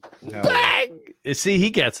bang. Bang. See,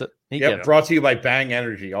 he gets it. Brought to you by Bang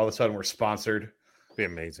Energy. All of a sudden, we're sponsored. Be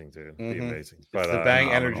amazing, dude. Be Mm-hmm. amazing. But the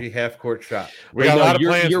Bang Energy half-court shot. We got a lot of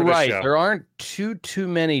plans. You're for this right. show. There aren't too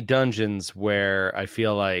many dungeons where I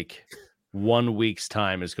feel like 1 week's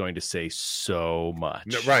time is going to say so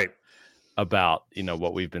much. Right. About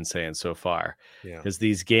what we've been saying so far. Yeah. Because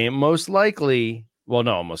these games most likely,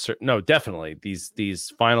 definitely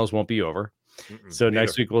these finals won't be over. So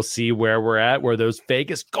next week we'll see where we're at, where those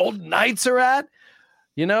Vegas Golden Knights are at.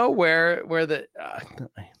 Where the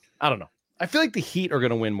I don't know. I feel like the Heat are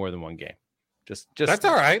going to win more than one game. Just that's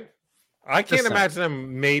all right. I can't Just imagine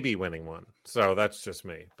them maybe winning one. So that's just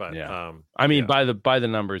me. But yeah. I mean, by the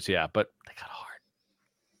numbers, yeah, but they got hard.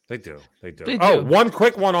 They do. They Oh, do. one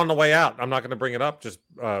quick one on the way out. I'm not going to bring it up just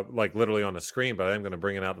like literally on the screen, but I am going to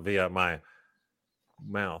bring it out via my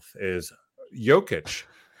mouth. Is Jokic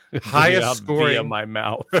highest scoring via my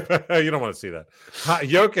mouth? You don't want to see that.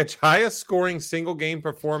 Jokic highest scoring single game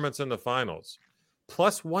performance in the finals,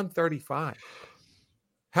 plus 135.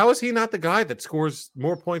 How is he not the guy that scores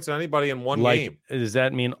more points than anybody in one game? Does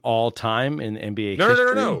that mean all time in NBA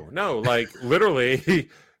history? No. Like literally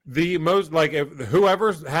the most, like if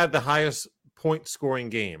whoever's had the highest point scoring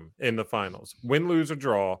game in the finals, win, lose, or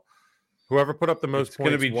draw, whoever put up the most It's points.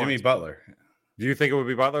 going to be Jimmy Butler. Do you think it would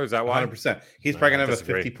be Butler? Is that why? 100%. He's probably going to have a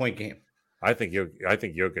disagree. 50-point game. I think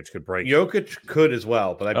Jokic could break. Jokic could as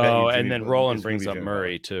well, but I bet. Oh, you and then Jimmy Roland is gonna brings be up Jimmy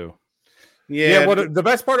Murray too. Yeah. What the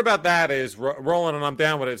best part about that is Roland, and I'm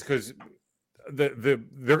down with it, is because they're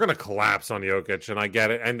going to collapse on Jokic, and I get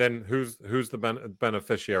it. And then who's the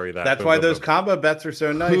beneficiary of that? That's why those combo bets are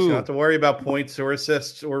so nice. Who? You don't have to worry about points or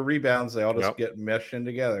assists or rebounds. They all just get meshed in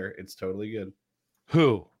together. It's totally good.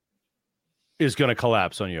 Who is going to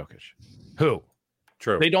collapse on Jokic? Who?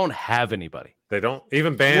 True. They don't have anybody. They don't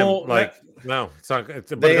even Bam. Well, no, it's not. But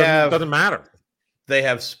They it doesn't matter. They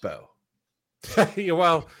have Spo. Yeah,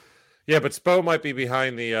 well, yeah, but Spo might be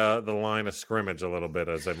behind the line of scrimmage a little bit,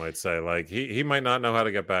 as they might say. Like he might not know how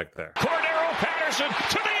to get back there. Cordero Patterson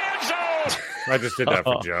to the end zone. I just did that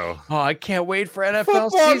for Joe. Oh, I can't wait for NFL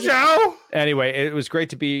Football, season. Joe. Anyway, it was great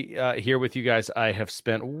to be here with you guys. I have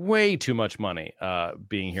spent way too much money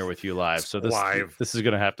being here with you live, so this is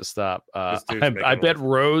going to have to stop. I bet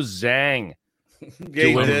Rose Zhang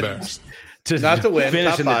Not to win, finish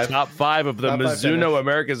top in five. the top 5 of the Top 5 Mizuno finish.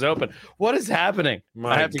 America's Open. What is happening?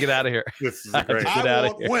 I have to get out of here. This is I have to great. get out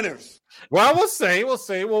of here. Winners. Well, we'll see. We'll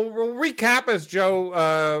recap, as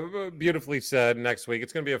Joe beautifully said, next week.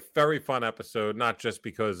 It's going to be a very fun episode, not just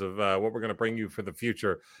because of what we're going to bring you for the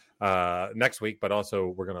future next week, but also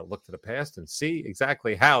we're going to look to the past and see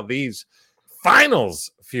exactly how these finals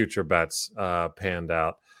future bets panned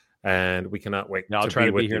out. And we cannot wait. I'll try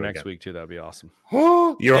to be here you next again. week too. That'd be awesome.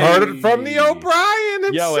 You heard it from the O'Brien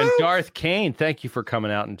himself. Yo, and Darth Kane, thank you for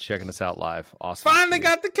coming out and checking us out live. Awesome. Finally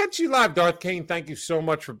got to catch you live, Darth Kane. Thank you so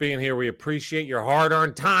much for being here. We appreciate your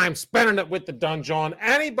hard-earned time spending it with the Dungeon.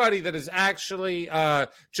 Anybody that is actually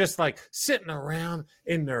just like sitting around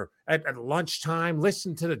in their at lunchtime,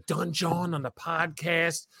 listening to the Dungeon on the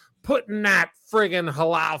podcast, putting that friggin'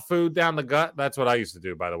 halal food down the gut. That's what I used to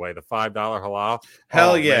do, by the way. The $5 halal.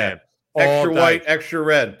 Hell Oh, yeah. man. All Extra day. white, extra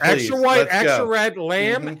red. Please. Extra white, Let's extra go. red,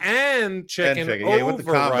 lamb and chicken, Yeah, with the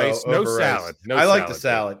over combo, rice. No over rice. salad. No I like the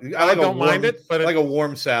salad. salad. I like don't mind it, but I like a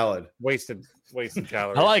warm salad. wasted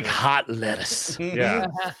calories. I like hot lettuce. Yeah.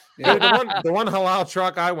 Dude, the one halal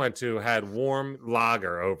truck I went to had warm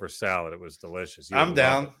lager over salad. It was delicious. You I'm would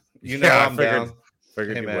down. love it. You know Yeah, I I'm figured- down.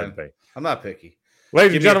 Figured Hey, you man. would be. I'm not picky.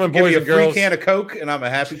 Ladies and Give gentlemen, me boys a and free girls. can of Coke, and I'm a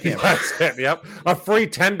happy camper. That's it. Yep. A free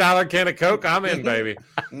 $10 can of Coke. I'm in, baby.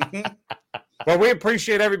 Well, we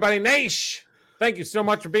appreciate everybody. Naish, thank you so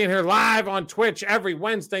much for being here live on Twitch every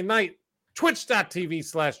Wednesday night.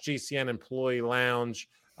 Twitch.tv/GCN Employee Lounge.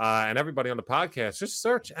 And everybody on the podcast, just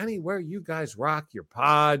search anywhere you guys rock your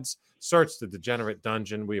pods. Search the Degenerate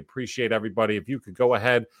Dungeon. We appreciate everybody. If you could go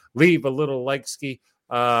ahead, leave a little like ski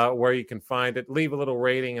where you can find it. Leave a little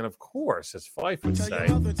rating. And of course, as Fife would say,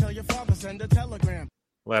 Tell your father, send a telegram.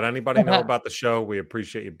 let anybody know about the show. We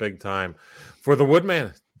appreciate you big time. For the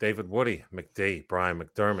Woodman, David Woody, McD, Brian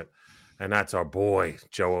McDermott, and that's our boy,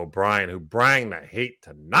 Joe O'Brien, who bring the heat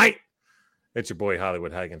tonight. It's your boy,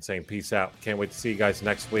 Hollywood Hagen, saying peace out. Can't wait to see you guys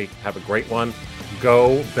next week. Have a great one.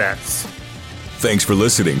 Go Bets. Thanks for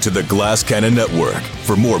listening to the Glass Cannon Network.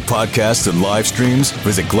 For more podcasts and live streams,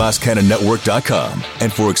 visit glasscannonnetwork.com.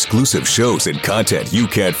 And for exclusive shows and content you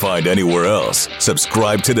can't find anywhere else,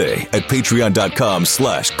 subscribe today at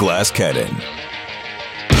patreon.com/glasscannon.